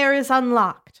over there is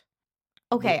unlocked?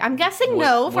 Okay, I'm guessing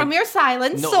no from your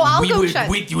silence, so I'll go check.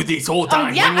 We were with you this whole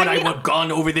time. yeah, When would I have gone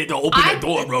over there to open the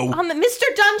door, bro? Mr.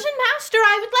 Dungeon Master,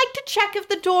 I would like to check if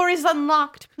the door is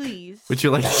unlocked, please. Would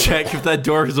you like to check if that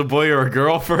door is a boy or a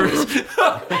girl first?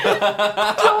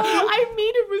 Oh, I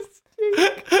made a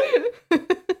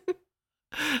mistake.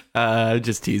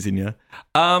 Just teasing you.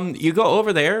 You go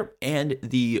over there, and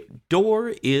the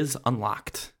door is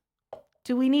unlocked.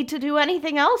 Do we need to do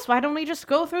anything else? Why don't we just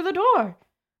go through the door?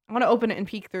 I want to open it and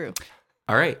peek through.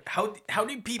 All right. How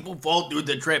did people fall through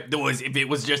the trap doors if it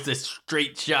was just a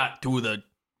straight shot to the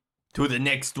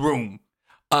next room?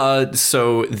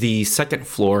 So the second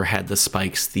floor had the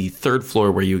spikes. The third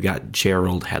floor where you got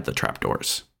Gerald had the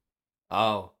trapdoors.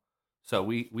 Oh, so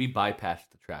we bypassed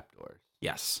the trapdoors.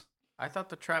 Yes. I thought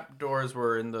the trap doors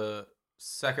were in the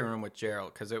second room with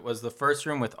Gerald, because it was the first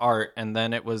room with Art, and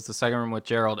then it was the second room with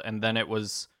Gerald, and then it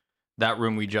was that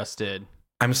room we just did.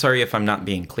 I'm sorry if I'm not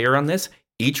being clear on this.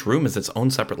 Each room is its own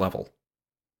separate level.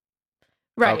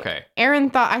 Right. Okay.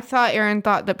 I thought Aaron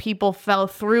thought that people fell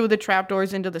through the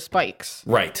trapdoors into the spikes.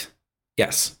 Right.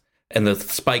 Yes. And the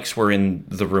spikes were in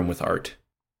the room with Art.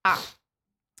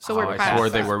 So we're I past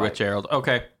swore they that. were with Gerald.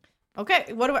 Okay.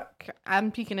 Okay,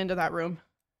 I'm peeking into that room.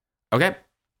 Okay.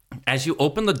 As you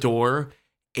open the door,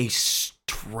 a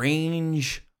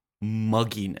strange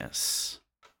mugginess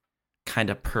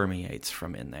kind of permeates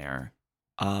from in there.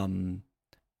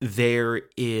 There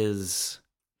is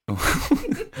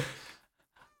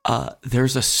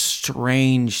there's a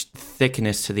strange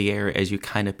thickness to the air as you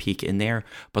kind of peek in there,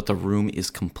 but the room is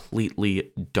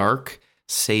completely dark,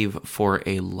 save for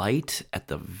a light at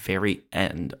the very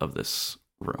end of this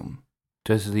room.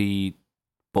 Does the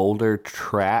boulder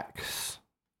tracks,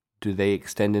 do they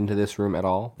extend into this room at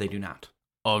all? They do not.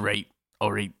 All right,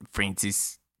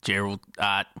 Francis, Gerald,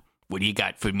 what do you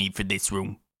got for me for this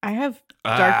room? I have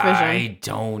dark vision. I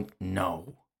don't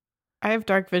know. I have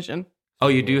dark vision. Oh,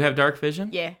 you do have dark vision?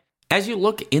 Yeah. As you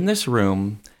look in this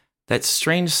room, that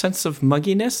strange sense of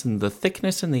mugginess and the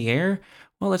thickness in the air,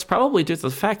 well, it's probably due to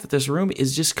the fact that this room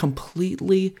is just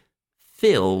completely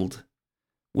filled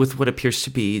with what appears to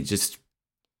be just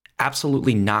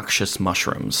absolutely noxious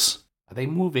mushrooms. Are they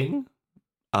moving?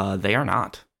 They are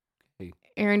not.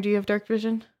 Aaron, do you have dark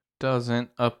vision?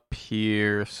 Doesn't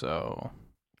appear so.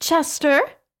 Chester,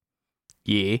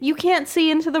 Yeah. you can't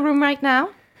see into the room right now.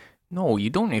 No,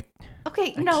 you don't have.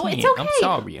 Okay, I no, it's can't. okay. I'm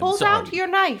sorry. Hold out your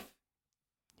knife.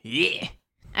 Yeah.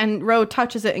 And Ro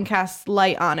touches it and casts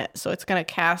light on it. So it's going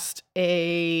to cast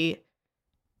a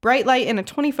bright light in a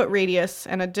 20-foot radius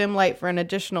and a dim light for an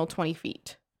additional 20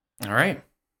 feet. All right.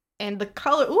 And the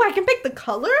color... Ooh, I can pick the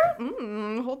color?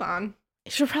 Hold on.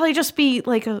 It should probably just be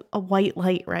like a white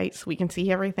light, right? So we can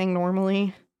see everything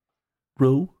normally.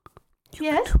 Ro,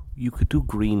 Yes? you could do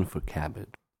green for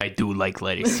Cabot. I do like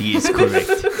lettuce. He is correct.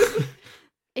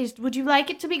 Would you like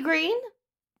it to be green?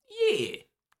 Yeah.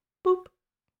 Boop.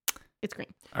 It's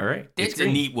green. All right. It's a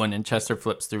neat one, and Chester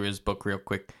flips through his book real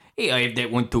quick. Hey, I have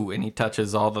that one too, and he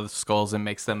touches all the skulls and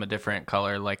makes them a different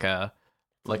color, like a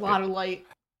A lot of light.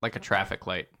 like a traffic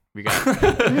light. We got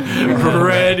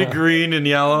Red, green, and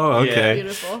yellow. Okay.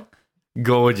 Beautiful.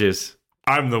 Gorgeous.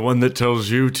 I'm the one that tells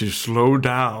you to slow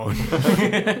down.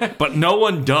 But no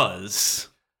one does.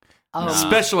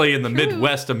 Especially in the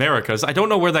Midwest Americas. I don't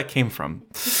know where that came from.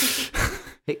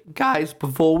 Hey guys,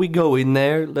 before we go in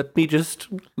there, let me just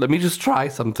try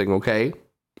something, okay?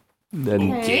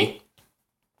 Then Okay.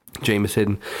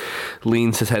 Jameson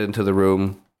leans his head into the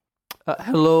room.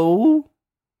 Hello?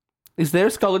 Is there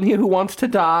a skull in here who wants to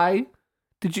die?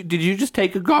 Did you just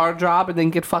take a guard job and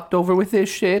then get fucked over with this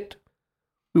shit?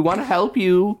 We want to help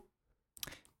you.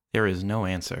 There is no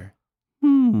answer.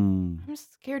 I'm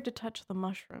scared to touch the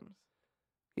mushrooms.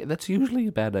 Yeah, that's usually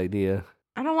a bad idea.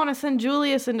 I don't want to send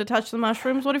Julius in to touch the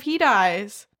mushrooms. What if he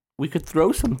dies? We could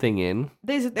throw something in.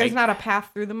 There's not a path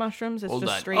through the mushrooms. It's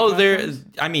just straight Oh, there mushrooms. is.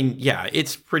 I mean, yeah,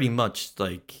 it's pretty much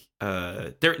like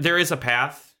there is a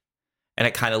path, and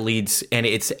it kind of leads, and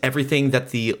it's everything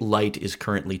that the light is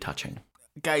currently touching.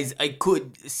 Guys, I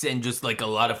could send just like a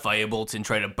lot of firebolts and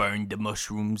try to burn the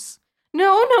mushrooms.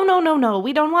 No.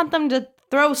 We don't want them to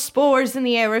throw spores in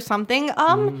the air or something.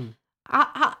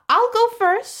 I'll go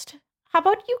first. How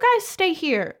about you guys stay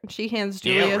here? She hands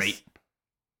Julius. Yeah, right.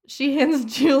 She hands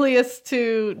Julius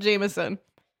to Jameson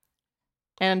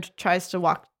and tries to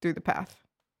walk through the path.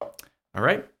 All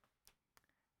right.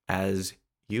 As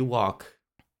you walk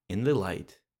in the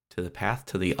light to the path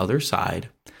to the other side,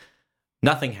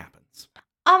 nothing happens.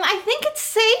 I think it's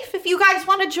safe if you guys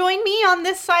want to join me on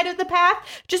this side of the path.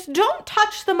 Just don't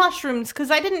touch the mushrooms, because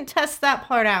I didn't test that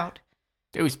part out.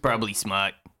 That was probably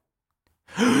smart.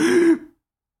 and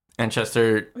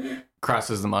Chester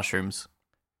crosses the mushrooms.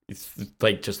 It's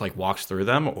like just like walks through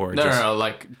them, or No, just no,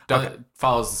 like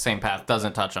follows the same path,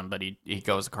 doesn't touch them, but he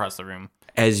goes across the room.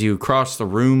 as you cross the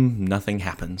room, nothing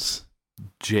happens.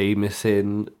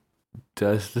 Jameson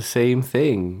does the same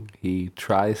thing. He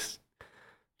tries.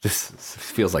 This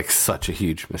feels like such a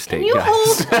huge mistake, Can you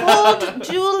guys. hold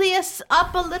Julius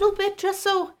up a little bit, just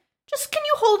can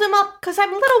you hold him up? Because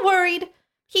I'm a little worried.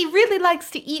 He really likes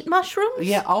to eat mushrooms.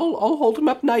 Yeah, I'll hold him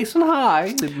up nice and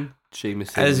high. And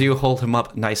Jameson. As you hold him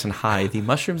up nice and high, the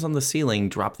mushrooms on the ceiling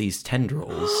drop these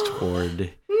tendrils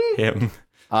toward him.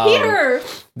 Peter!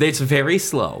 It's very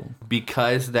slow.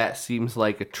 Because that seems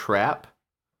like a trap.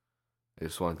 I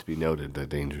just want it to be noted that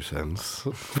danger sense.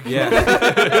 Yeah.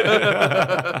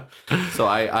 So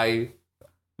I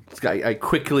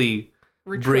quickly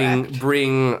Retract.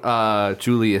 bring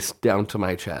Julius down to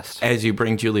my chest. As you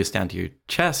bring Julius down to your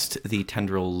chest, the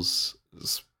tendrils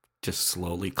just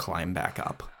slowly climb back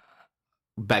up.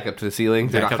 Back up to the ceiling.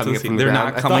 They're Back not up to coming the up from ceiling. the They're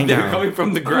ground. not coming I thought they were down. coming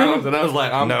from the ground, and I was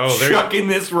like, I'm chucking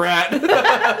this rat.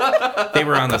 They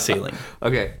were on the ceiling.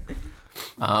 Okay.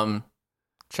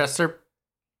 Chester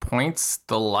points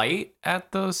the light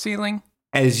at the ceiling.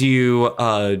 As you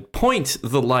point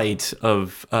the light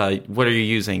of what are you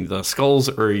using, the skulls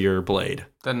or your blade?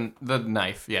 Then the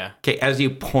knife, yeah. Okay, as you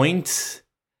point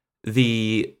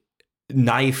the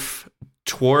knife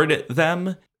toward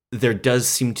them, there does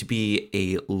seem to be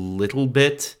a little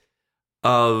bit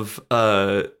of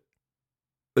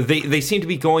they seem to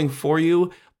be going for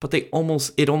you, but it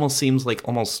almost seems like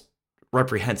almost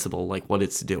reprehensible, like what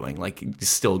it's doing, like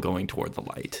still going toward the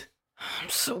light. I'm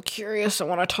so curious. I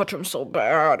want to touch him so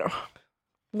bad.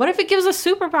 What if it gives us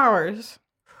superpowers?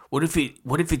 What if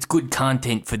it's good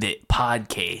content for the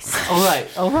podcast?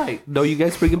 All right. No, you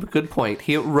guys bring up a good point.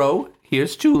 Here,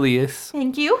 here's Julius.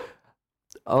 Thank you.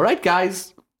 All right,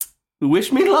 guys.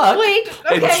 Wish me luck. Wait,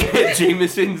 okay. And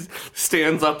Jameson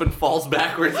stands up and falls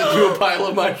backwards into a pile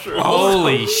of mushrooms.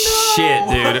 Holy shit,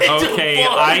 dude. Okay,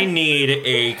 I need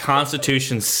a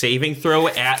Constitution saving throw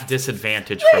at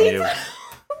disadvantage from you.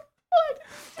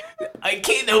 I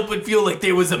can't help but feel like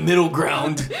there was a middle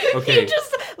ground. Okay.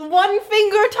 Just one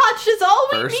finger touch is all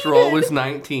we First needed. roll was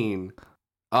 19,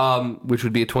 which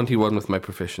would be a 21 with my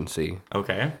proficiency.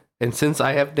 Okay. And since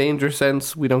I have danger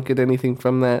sense, we don't get anything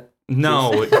from that.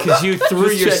 No, because you threw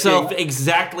Just yourself checking.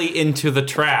 exactly into the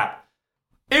trap.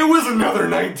 It was another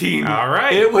 19. All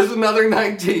right. It was another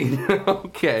 19.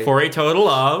 Okay. For a total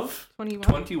of 21.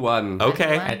 21.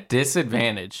 okay. At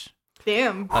disadvantage.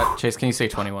 Damn. Chase, can you say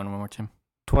 21 one more time?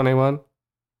 21.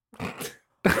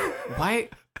 Why?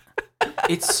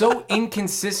 It's so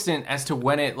inconsistent as to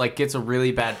when it like gets a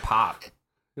really bad pop.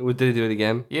 Did it do it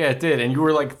again? Yeah, it did, and you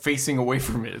were like facing away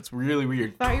from it. It's really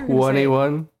weird. Thought you were gonna say-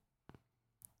 21.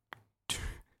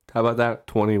 How about that?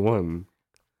 21.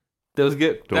 That was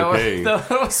good. That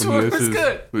was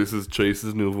good. This is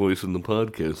Chase's new voice in the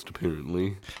podcast,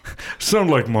 apparently. Sound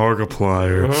like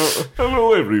Markiplier.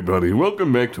 Hello, everybody.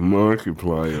 Welcome back to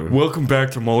Markiplier. Welcome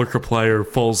back to Markiplier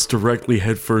falls directly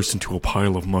headfirst into a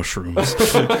pile of mushrooms.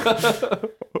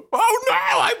 Oh no,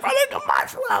 I run into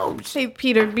mushrooms. Hey,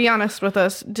 Peter, be honest with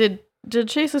us. Did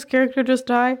Chase's character just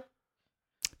die?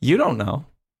 You don't know.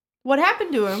 What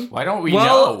happened to him? Why don't we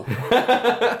Well-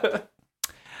 know?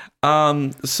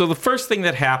 So the first thing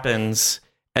that happens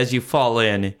as you fall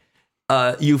in,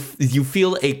 you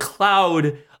feel a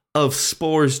cloud of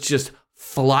spores just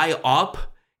fly up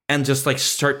and just like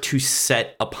start to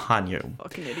set upon you.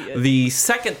 Fucking idiot. The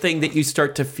second thing that you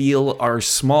start to feel are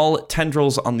small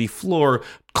tendrils on the floor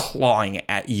clawing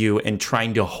at you and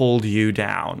trying to hold you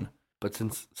down. But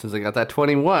since I got that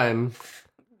 21,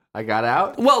 I got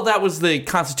out. Well, that was the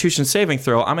Constitution saving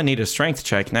throw. I'm gonna need a strength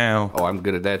check now. Oh, I'm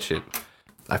good at that shit.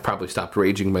 I've probably stopped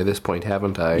raging by this point,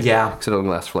 haven't I? Yeah. Because it only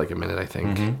lasts for like a minute, I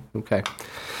think. Okay.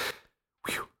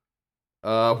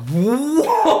 Whew.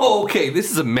 Whoa, okay,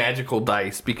 this is a magical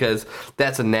dice because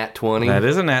that's a nat 20. That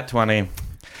is a nat 20.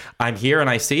 I'm here and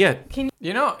I see it.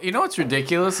 You know what's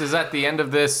ridiculous is at the end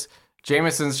of this,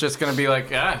 Jameson's just gonna be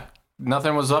like,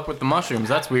 nothing was up with the mushrooms.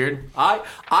 That's weird.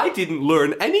 I didn't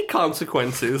learn any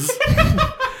consequences.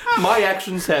 My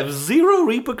actions have zero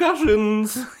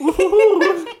repercussions.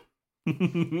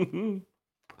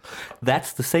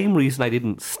 That's the same reason I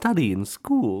didn't study in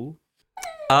school.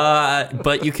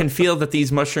 But you can feel that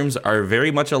these mushrooms are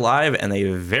very much alive and they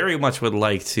very much would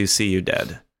like to see you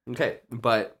dead. Okay,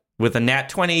 but... With a nat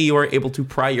 20, you are able to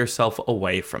pry yourself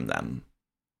away from them.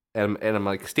 And I'm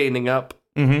like standing up,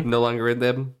 Mm-hmm. no longer in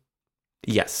them.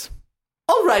 Yes.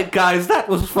 All right, guys, that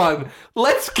was fun.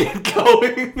 Let's get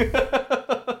going.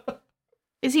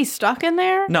 Is he stuck in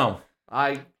there? No,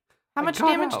 How much got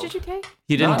damage out. did you take?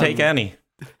 you didn't None. take any.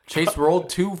 Chase rolled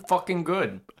too fucking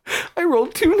good. I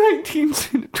rolled 2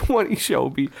 19s and a 20,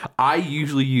 Shelby. I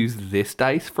usually use this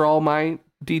dice for all my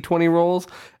D20 rolls,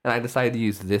 and I decided to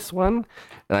use this one,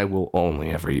 and I will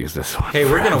only ever use this one. Hey,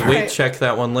 we're going to Okay. weight check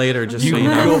that one later, just so you You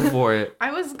know. go for it.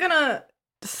 I was gonna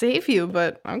save you,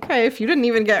 but okay, if you didn't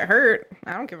even get hurt,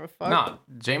 I don't give a fuck. No,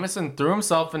 Jameson threw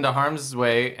himself into harm's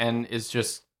way and is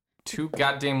just too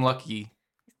goddamn lucky.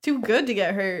 Too good to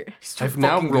get hurt. He's too I've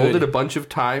now fucking rolled good. it a bunch of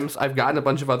times. I've gotten a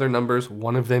bunch of other numbers,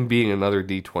 one of them being another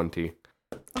D20.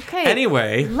 Okay.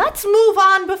 Anyway, Let's move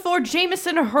on before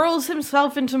Jameson hurls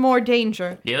himself into more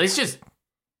danger. Yeah, let's just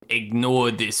ignore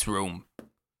this room.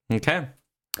 okay.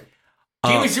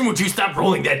 Jameson, would you stop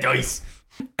rolling that dice?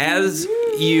 As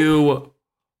you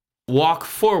walk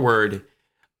forward,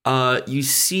 you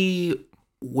see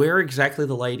where exactly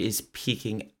the light is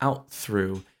peeking out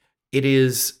through. It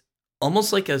is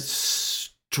almost like a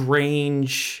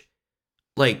strange,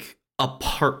 like,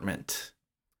 apartment.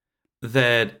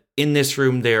 That in this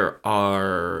room there's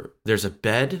a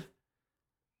bed.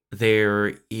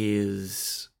 There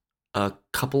is a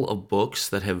couple of books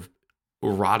that have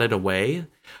rotted away.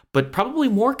 But probably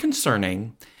more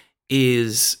concerning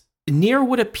is near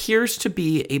what appears to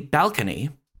be a balcony,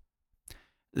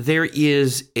 there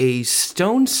is a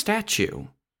stone statue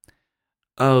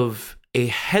of a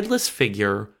headless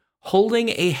figure holding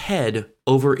a head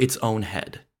over its own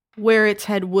head. Where its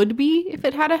head would be if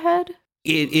it had a head?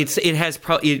 Its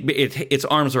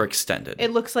arms are extended.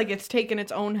 It looks like it's taken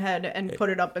its own head and put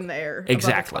it up in the air. above its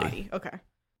Exactly. body. Okay.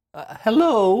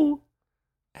 Hello?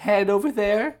 Head over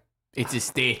there? It's a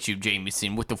statue,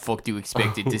 Jameson. What the fuck do you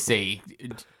expect it to say?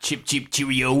 Chip, chip,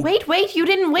 cheerio? Wait, you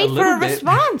didn't wait for little a bit.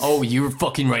 response. Oh, you're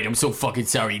fucking right. I'm so fucking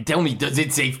sorry. Tell me, does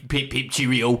it say pip, pip,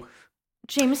 cheerio?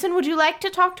 Jameson, would you like to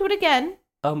talk to it again?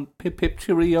 Pip pip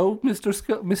cheerio,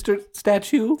 Mr.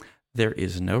 Statue? There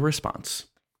is no response.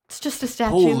 It's just a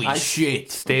statue. Holy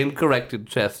shit. Stand corrected,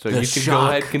 Chester. The You can shock. go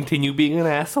ahead, continue being an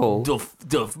asshole.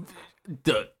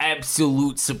 The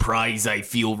absolute surprise I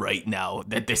feel right now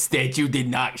that the statue did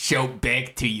not shout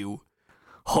back to you.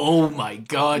 Oh my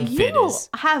god, Fitness.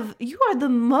 You are the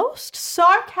most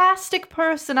sarcastic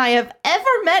person I have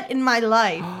ever met in my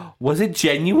life. Was it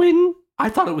genuine? I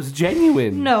thought it was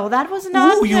genuine. No, that was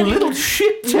not. Ooh, you genuine. little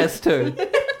shit, Chester.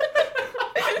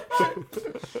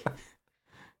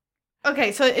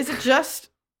 Okay, so is it just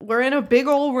we're in a big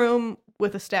old room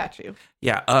with a statue.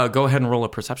 Yeah, go ahead and roll a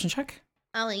perception check.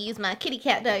 I'm gonna use my kitty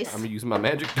cat dice. I'm gonna use my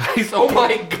magic dice. Oh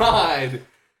my god.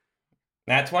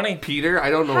 Nat 20. Peter, I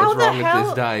don't know How what's the wrong hell-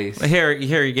 with this dice.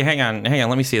 Here, hang on.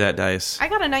 Let me see that dice. I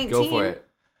got a 19. Go for it.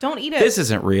 Don't eat it. This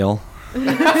isn't real.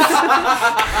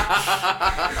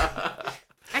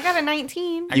 I got a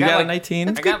 19. You got a like- 19?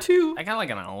 I got I got like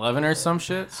an 11 or some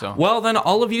shit. So Well, then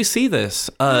all of you see this.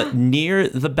 Near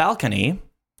the balcony,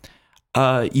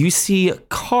 you see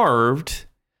carved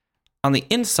on the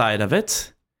inside of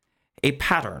it a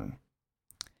pattern.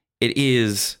 It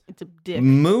is It's a dick.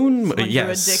 moon. Someone drew a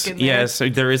Yes, dick in there. yes,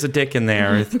 there is a dick in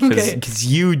there because Okay.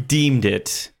 you deemed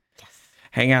it.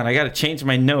 Hang on, I got to change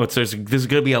my notes. There's going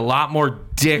to be a lot more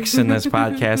dicks in this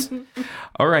podcast.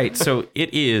 All right, so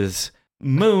it is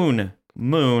moon,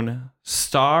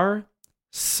 star,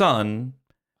 sun,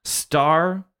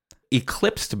 star,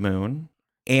 eclipsed moon,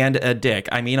 and a dick.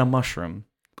 I mean a mushroom.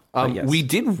 Yes. We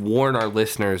did warn our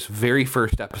listeners, very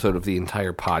first episode of the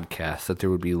entire podcast, that there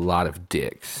would be a lot of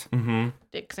dicks. Mm-hmm.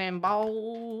 Dicks and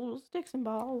balls. Dicks and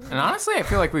balls. and honestly, I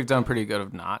feel like we've done pretty good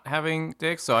of not having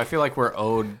dicks. So I feel like we're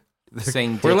owed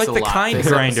saying dicks We're like a the lot kind this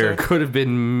grinder. episode. Could have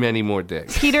been many more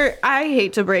dicks. Peter, I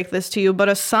hate to break this to you, but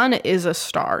a sun is a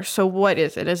star. So what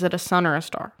is it? Is it a sun or a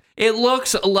star? It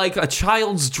looks like a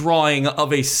child's drawing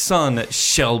of a sun,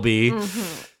 Shelby.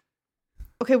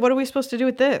 Okay, what are we supposed to do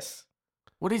with this?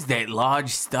 What is that large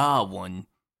star one?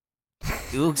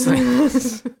 It looks like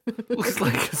Looks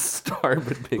like a star,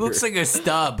 but bigger. looks like a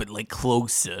star, but like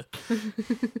closer.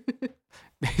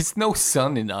 There's no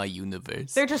sun in our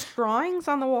universe. They're just drawings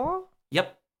on the wall?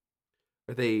 Yep.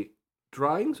 Are they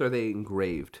drawings or are they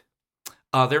engraved?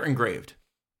 They're engraved.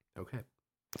 Okay.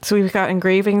 So we've got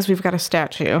engravings, we've got a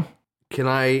statue. Can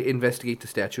I investigate the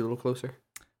statue a little closer?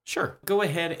 Sure. Go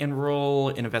ahead and roll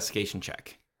an investigation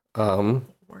check.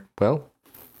 Well,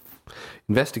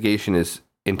 investigation is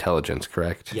intelligence,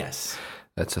 correct? Yes.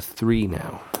 That's a 3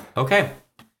 now. Okay.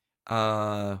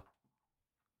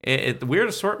 Weird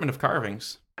assortment of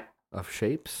carvings. Of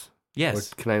shapes?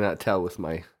 Yes. Or can I not tell with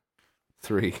my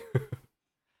 3?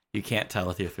 You can't tell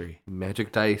with your 3.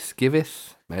 Magic dice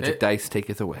giveth, magic dice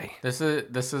taketh away. This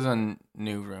is a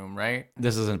new room, right?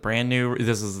 This is a brand new.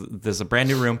 This is a brand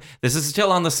new room. This is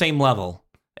still on the same level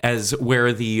as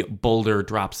where the boulder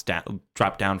dropped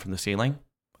down from the ceiling.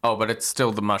 Oh, but it's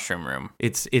still the mushroom room.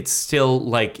 It's still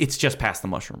like it's just past the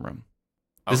mushroom room.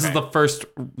 This is Okay.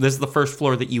 the first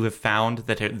floor that you have found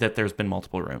that there's been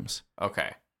multiple rooms.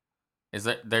 Okay.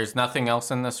 There's nothing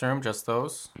else in this room, just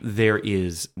those? There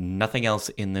is nothing else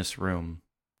in this room.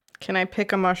 Can I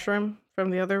pick a mushroom from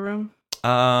the other room?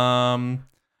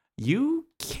 You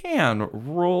can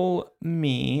roll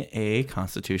me a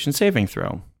Constitution saving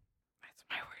throw. That's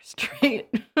my worst trait.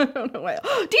 I don't know why.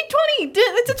 D20!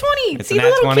 It's a 20! It's See a the nat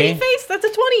little 20? kitty face? That's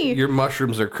a 20! Your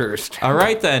mushrooms are cursed. All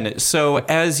right then. So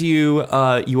as you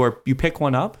pick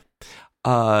one up,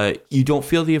 you don't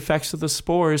feel the effects of the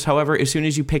spores. However, as soon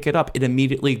as you pick it up, it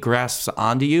immediately grasps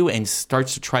onto you and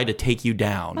starts to try to take you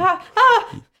down.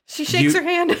 She shakes You- her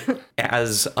hand.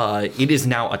 As it is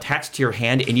now attached to your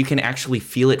hand, and you can actually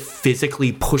feel it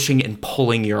physically pushing and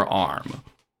pulling your arm.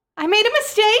 I made a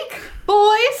mistake!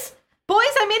 Boys!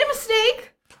 Boys, I made a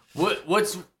mistake!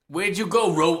 Where'd you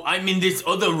go, Ro? I'm in this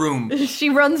other room. She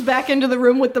runs back into the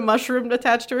room with the mushroom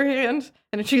attached to her hand,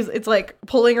 and it's like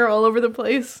pulling her all over the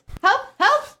place. Help!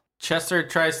 Help! Chester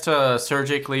tries to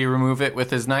surgically remove it with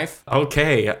his knife.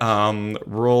 Okay.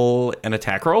 Roll an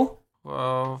attack roll.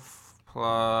 12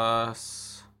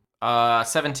 plus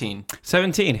 17.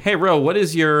 17. Hey, Ro, what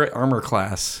is your armor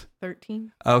class?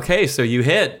 13. Okay, so you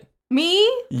hit. Me?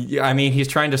 Yeah, I mean, he's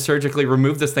trying to surgically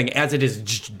remove this thing as it is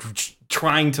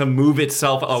trying to move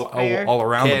itself fair. all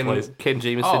around the place. Can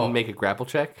Jameson Oh. make a grapple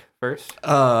check first?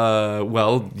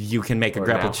 Well, you can make a Or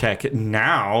grapple now. check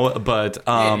now, but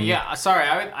Yeah, sorry,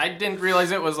 I didn't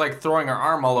realize it was like throwing her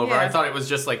arm all over. Yeah. I thought it was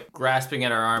just like grasping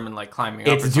at her arm and like climbing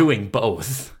up. it's or something. doing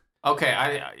both. Okay,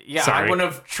 I Sorry.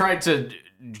 wouldn't have tried to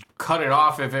cut it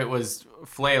off if it was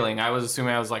flailing. I was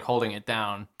assuming I was like holding it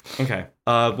down. Okay.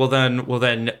 Well then,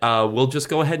 we'll just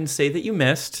go ahead and say that you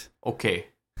missed. Okay.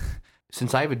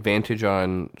 Since I have advantage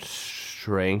on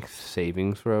strength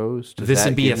saving throws, does This that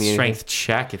would be a give me anything? strength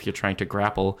check if you're trying to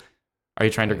grapple. Are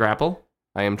you trying to grapple?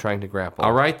 I am trying to grapple.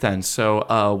 All right then.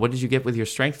 So, what did you get with your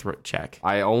strength check?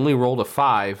 I only rolled a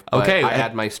 5, but Okay, I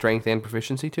add my strength and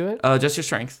proficiency to it. Just your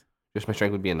strength. Just my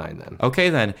strength would be a 9 then. Okay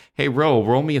then. Hey,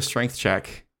 roll me a strength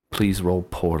check. Please roll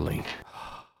poorly.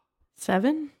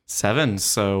 7? 7.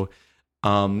 So,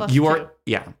 Plus you 2.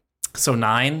 are So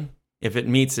 9. If it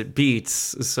meets, it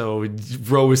beats. So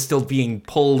Ro is still being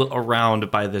pulled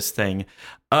around by this thing.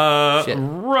 Shit.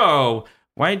 Ro,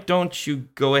 why don't you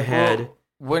go ahead?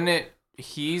 Wouldn't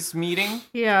he's meeting?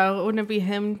 Yeah, wouldn't it be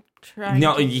him trying?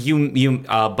 No,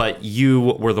 to... but you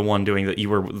were the one doing that. You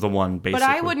were the one basically. But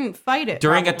I wouldn't fight it.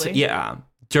 during probably.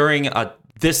 during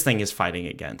this thing is fighting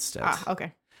against it.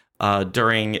 Okay.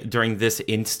 During this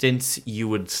instance, you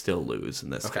would still lose in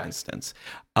this instance.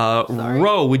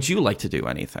 Ro, would you like to do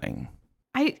anything?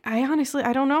 I honestly,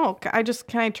 I don't know. Can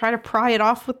I try to pry it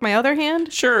off with my other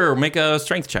hand? Sure, make a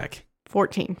strength check.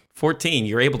 14. 14.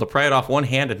 You're able to pry it off one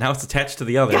hand, and now it's attached to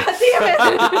the other. God damn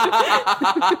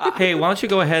it! Hey, why don't you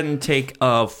go ahead and take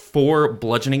 4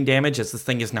 bludgeoning damage as this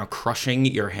thing is now crushing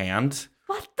your hand?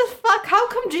 What the fuck? How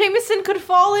come Jameson could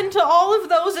fall into all of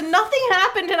those and nothing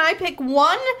happened and I pick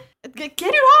one? Get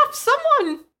it off,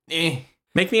 someone!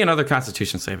 Make me another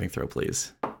Constitution saving throw,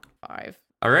 please. 5.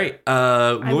 All right.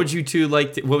 What would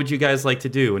you guys like to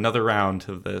do? Another round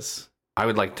of this.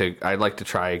 I'd like to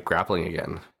try grappling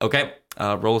again. Okay.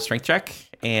 Roll a strength check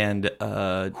and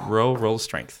roll a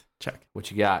strength check.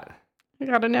 What you got? I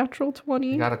got a natural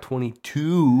 20. I got a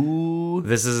 22.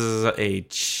 This is a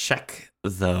check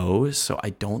though, so I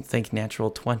don't think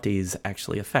natural 20s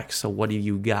actually affect. So what do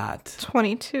you got?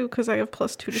 22 because I have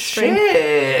 +2 to strength.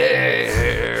 Shit.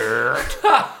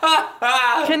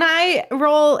 Can I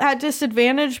roll at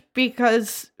disadvantage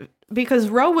because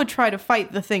Ro would try to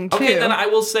fight the thing too? Okay, then I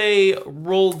will say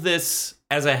roll this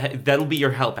as that'll be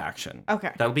your help action.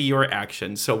 Okay. That'll be your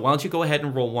action. So why don't you go ahead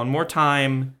and roll one more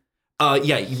time?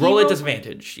 You roll at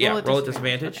disadvantage. Yeah, roll at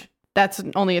disadvantage. Okay. That's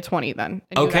only a 20 then.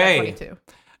 And Okay. You got a 22.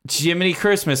 Jiminy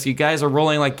Christmas, you guys are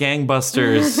rolling like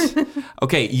gangbusters.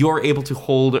 Okay, you're able to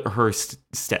hold her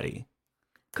steady.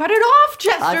 Cut it off,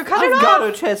 Chester. Cut it off. Got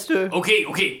her, Chester.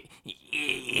 Okay.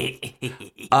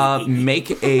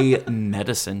 Make a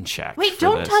medicine check. Wait, for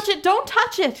don't this. touch it. Don't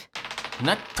touch it. I'm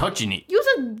not touching it. Use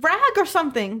a rag or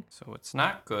something. So it's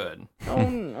not good. Oh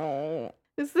no.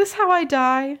 Is this how I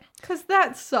die? Because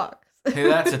that sucks. Hey,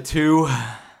 that's a 2.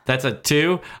 That's a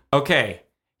 2. Okay,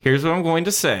 here's what I'm going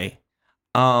to say.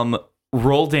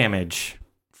 Roll damage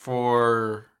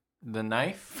For the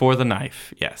knife? for the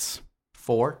knife. Yes.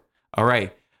 4. All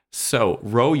right. So,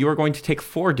 Ro, you are going to take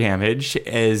 4 damage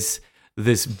as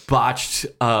this botched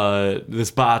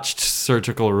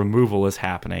surgical removal is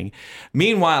happening.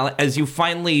 Meanwhile, as you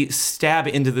finally stab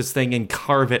into this thing and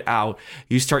carve it out,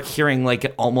 you start hearing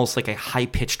almost like a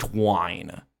high-pitched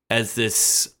whine as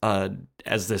this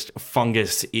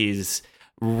fungus is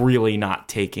really not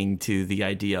taking to the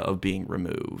idea of being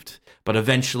removed. But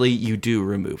eventually, you do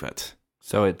remove it.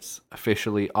 So it's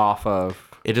officially off of.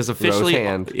 It is officially Ro's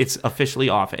hand. It's officially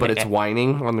off. But it's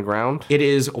whining on the ground? It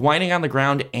is whining on the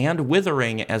ground and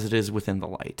withering as it is within the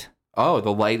light. Oh,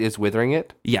 the light is withering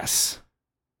it? Yes.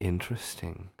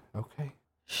 Interesting. Okay.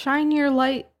 Shine your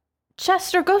light.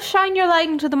 Chester, go shine your light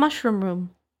into the mushroom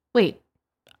room. Wait,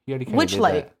 You already kinda which did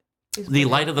light? that. The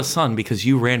light of the sun, because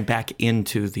you ran back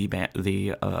into the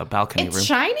balcony It's room.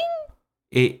 shining?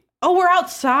 Oh, we're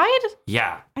outside?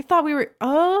 Yeah. I thought we were.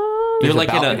 Oh. You're There's a like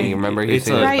in balcony, a. remember? It's He's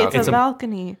saying Right, there's it's a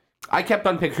balcony. balcony. I kept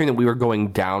on picturing that we were going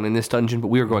down in this dungeon, but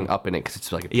we were going up in it because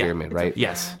it's like a Yeah. pyramid, right?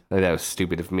 Yes. That was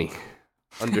stupid of me.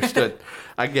 Understood.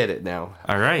 I get it now.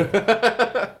 All right.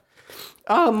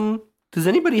 Does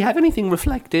anybody have anything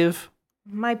reflective?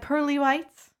 My pearly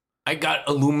whites? I got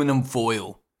aluminum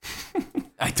foil.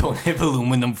 I don't have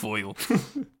aluminum foil.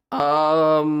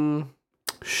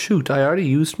 Shoot, I already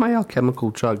used my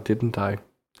alchemical jug, didn't I?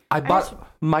 I bought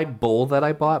my bowl that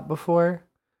I bought before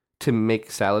to make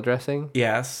salad dressing.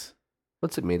 Yes.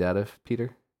 What's it made out of,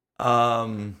 Peter?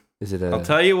 Is it a? I'll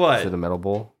tell you Is what. it a metal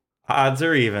bowl? Odds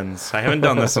or evens. I haven't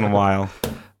done this in a while.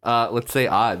 Let's say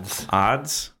odds.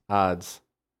 Odds. Odds.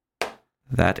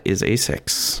 That is a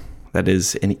 6. That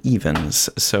is an evens.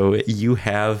 So you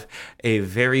have a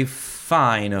very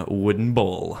fine wooden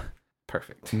bowl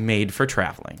Perfect. made for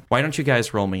traveling. Why don't you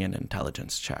guys roll me an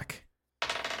intelligence check?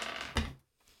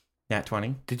 Nat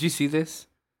 20. Did you see this?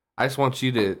 I just want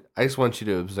you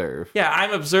to observe. Yeah,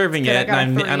 I'm observing Good, I it, got a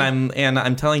and 3.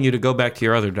 I'm telling you to go back to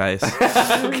your other dice.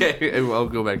 Okay, I'll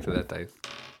go back to that dice.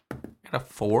 Got a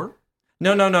 4?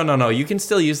 No. You can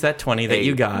still use that 20 that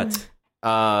you 8. got.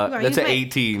 That's use an my-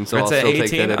 18, so That's I'll at still 18.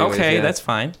 take that anyways, Okay, yeah. that's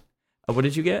fine. What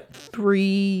did you get?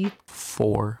 3.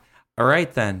 4. All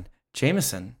right then,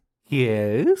 Jameson.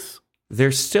 Yes.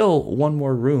 There's still one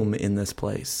more room in this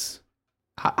place.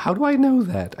 How do I know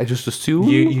that? I just assume.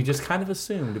 You just kind of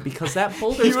assumed because that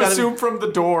boulder's You got assume from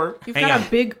the door. You've Hang got on. a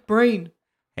big brain.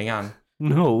 Hang on.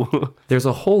 No. There's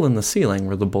a hole in the ceiling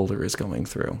where the boulder is going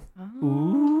through.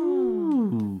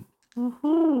 Ooh.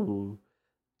 Ooh.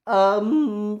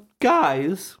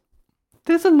 Guys,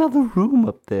 there's another room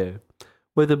up there.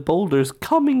 where the boulder's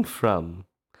coming from.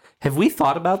 Have we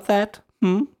thought about that,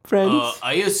 friends?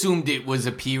 I assumed it was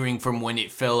appearing from when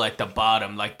it fell at the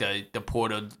bottom, like the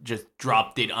portal just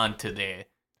dropped it onto there.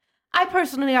 I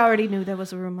personally already knew there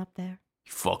was a room up there.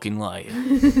 You fucking liar.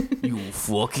 You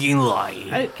fucking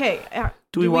liar. Okay.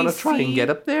 Do we want to try see- and get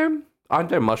up there? Aren't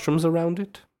there mushrooms around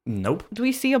it? Nope. Do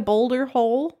we see a boulder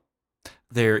hole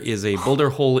There is a boulder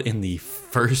hole in the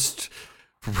first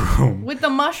room. with the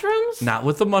mushrooms? Not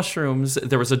with the mushrooms.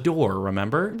 There was a door,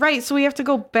 remember? Right, so we have to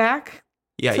go back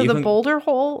Yeah, to you the can... boulder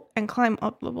hole and climb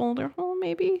up the boulder hole,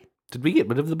 maybe? Did we get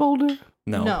rid of the boulder?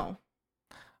 No.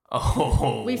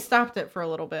 Oh. We stopped it for a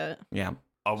little bit. Yeah.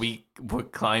 We're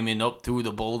climbing up through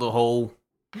the boulder hole?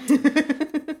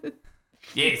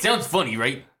 Yeah, it sounds funny,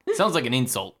 right? It sounds like an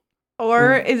insult.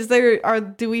 Or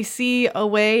do we see a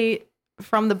way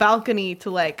from the balcony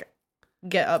to like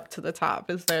get up to the top?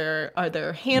 Are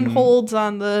there handholds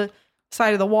on the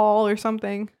side of the wall or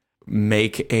something?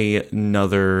 Make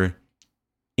another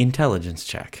intelligence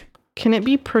check. Can it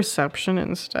be perception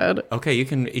instead? Okay, you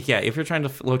can... Yeah, if you're trying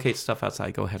to locate stuff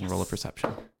outside, go ahead and roll a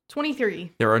perception.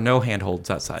 23. There are no handholds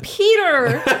outside.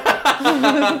 Peter!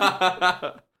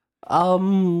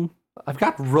 I've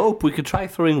got rope. We could try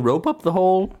throwing rope up the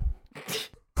hole.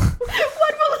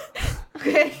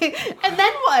 Okay, and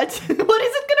then what? What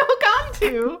is it gonna hook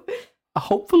onto?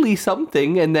 Hopefully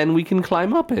something, and then we can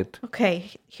climb up it.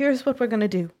 Okay, here's what we're gonna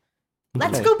do.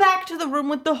 Let's Okay. go back to the room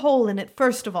with the hole in it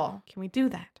first of all. Can we do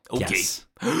that? Okay. Yes.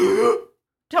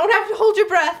 Don't have to hold your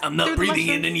breath. I'm not through the breathing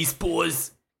in mushrooms. any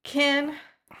spores.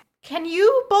 Can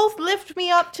you both lift me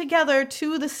up together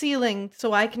to the ceiling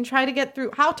so I can try to get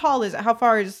through? How tall is it? How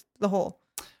far is the hole?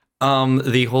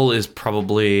 The hole is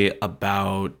probably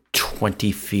about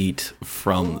 20 feet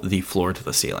from the floor to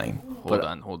the ceiling. Hold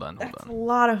on. That's a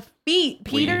lot of feet,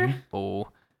 Peter. Wait. Oh.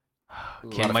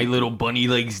 Can my little bunny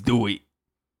legs do it?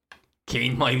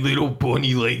 Can my little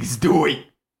bunny legs do it?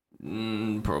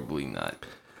 Probably not.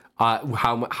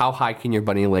 How high can your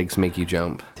bunny legs make you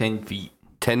jump? 10 feet.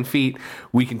 10 feet?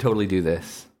 We can totally do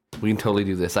this.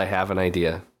 I have an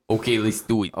idea. Okay, let's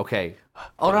do it. Okay.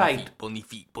 All right. Bunny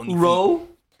feet. Row,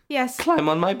 Yes. climb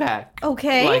on my back.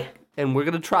 Okay. And we're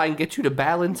going to try and get you to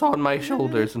balance on my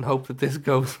shoulders and hope that this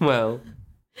goes well.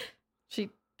 She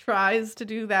tries to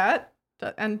do that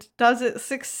and does it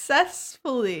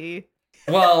successfully.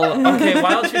 Well, okay,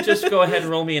 why don't you just go ahead and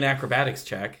roll me an acrobatics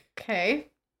check? Okay.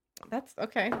 That's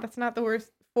okay. That's not the worst.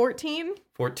 14?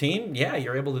 14? Yeah,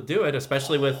 you're able to do it,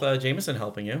 especially with Jameson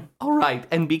helping you. All right.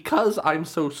 And because I'm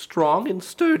so strong and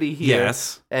sturdy here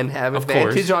Yes. and have Of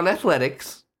advantage course. on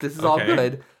athletics, this is all Okay.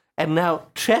 good. And now,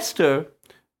 Chester,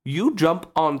 you jump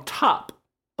on top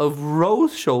of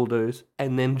Row's shoulders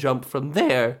and then jump from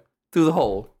there through the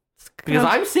hole. Because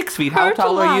I'm 6 feet. How hurt a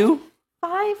tall are lot. you?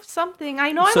 5 something.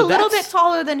 I know I'm So a little that's- bit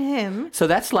taller than him. So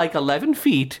that's like 11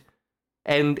 feet.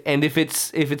 And if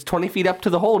it's 20 feet up to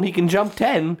the hole and he can jump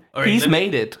 10, All right, he's let me-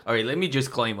 made it. All right, let me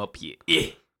just climb up here.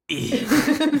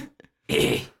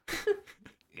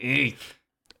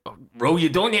 Bro, you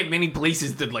don't have many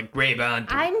places to like grab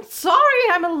onto. I'm sorry.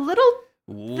 I'm a little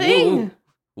thing.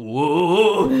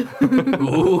 Whoa.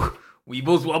 Whoa.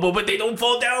 Weebles wobble, but they don't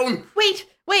fall down. Wait.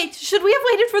 Should we have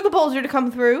waited for the boulder to come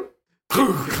through?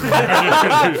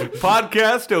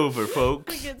 Podcast over,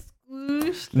 folks. Get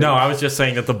squooshed. No, I was just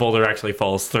saying that the boulder actually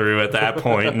falls through at that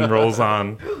point and rolls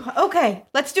on. Okay,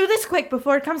 let's do this quick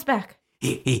before it comes back.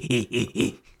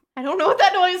 That I don't know what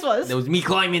that noise was. was me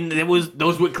climbing.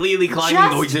 Those were clearly climbing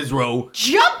Just- noises, Ro.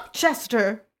 Jump,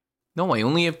 Chester. No, I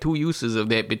only have 2 uses of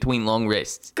that between long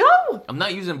rests. Go. I'm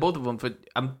not using both of them for.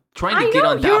 I'm trying I to get know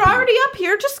on top you're of you. already up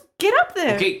here. Just get up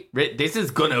there. Okay, this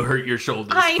is gonna hurt your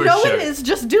shoulders. I for know sure. it is.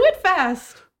 Just do it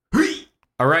fast.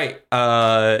 All right.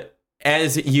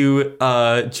 As you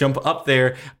jump up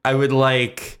there, I would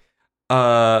like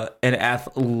an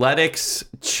athletics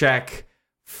check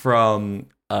from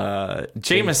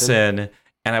Jameson,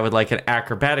 and I would like an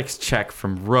acrobatics check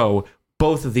from Ro.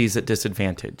 Both of these at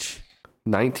disadvantage.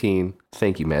 19.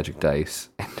 Thank you, Magic Dice.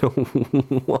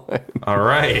 And 1. All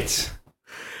right.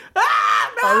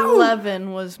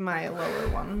 11 was my lower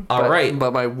one. All right.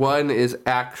 But my 1 is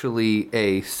actually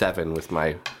a 7 with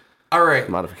my All right.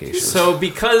 modifications. So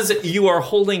because you are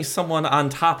holding someone on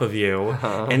top of you,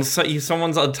 and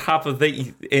someone's on top of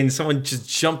and someone just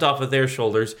jumped off of their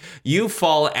shoulders, you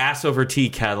fall ass over tea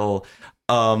kettle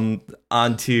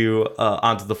onto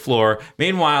the floor.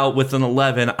 Meanwhile, with an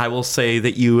 11, I will say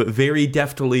that you very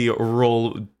deftly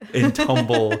roll and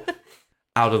tumble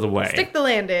out of the way. Stick the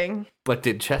landing. But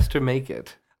did Chester make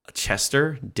it?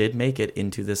 Chester did make it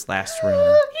into this last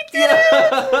room. He did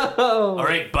it. All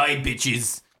right, bye,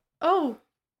 bitches. Oh,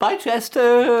 Bye,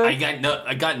 Chester. I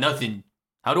got nothing.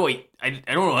 How do I don't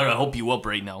know how to help you up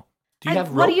right now. Do you have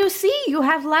rope? What do you see? You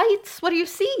have lights. What do you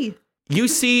see? You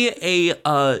see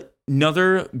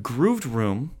another grooved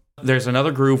room. There's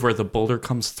another groove where the boulder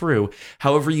comes through.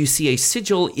 However, you see a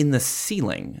sigil in the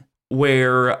ceiling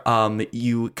where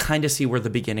you kind of see where the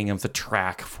beginning of the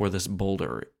track for this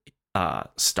boulder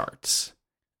starts.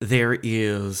 There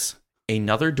is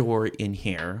another door in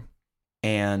here,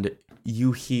 and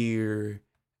you hear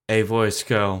a voice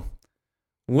go,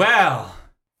 "Well,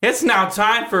 it's now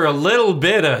time for a little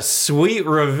bit of sweet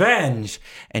revenge."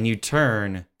 And you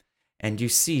turn and you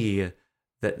see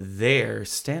that there,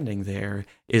 standing there,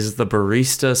 is the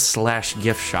barista /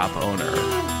 gift shop owner.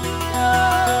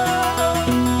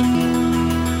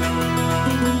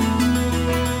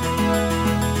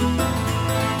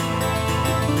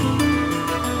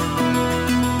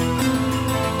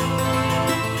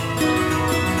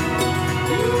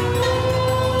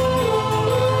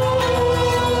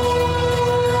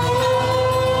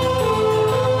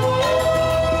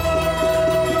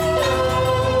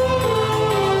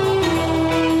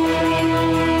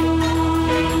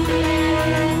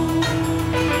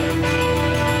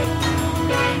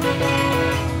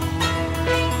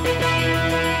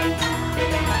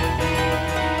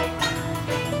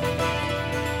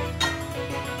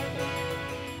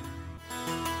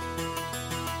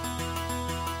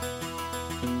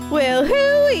 Well,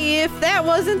 hooey, if that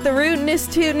wasn't the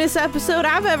rootinest, tootinest episode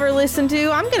I've ever listened to,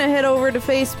 I'm going to head over to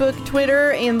Facebook,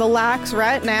 Twitter, and the likes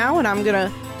right now, and I'm going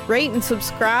to rate and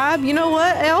subscribe. You know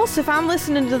what else? If I'm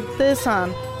listening to this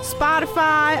on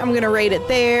Spotify, I'm going to rate it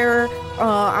there.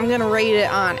 I'm going to rate it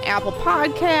on Apple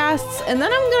Podcasts, and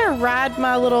then I'm going to ride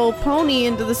my little pony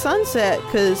into the sunset,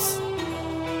 because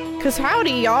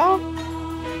howdy, y'all.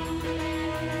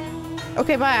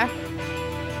 Okay, bye.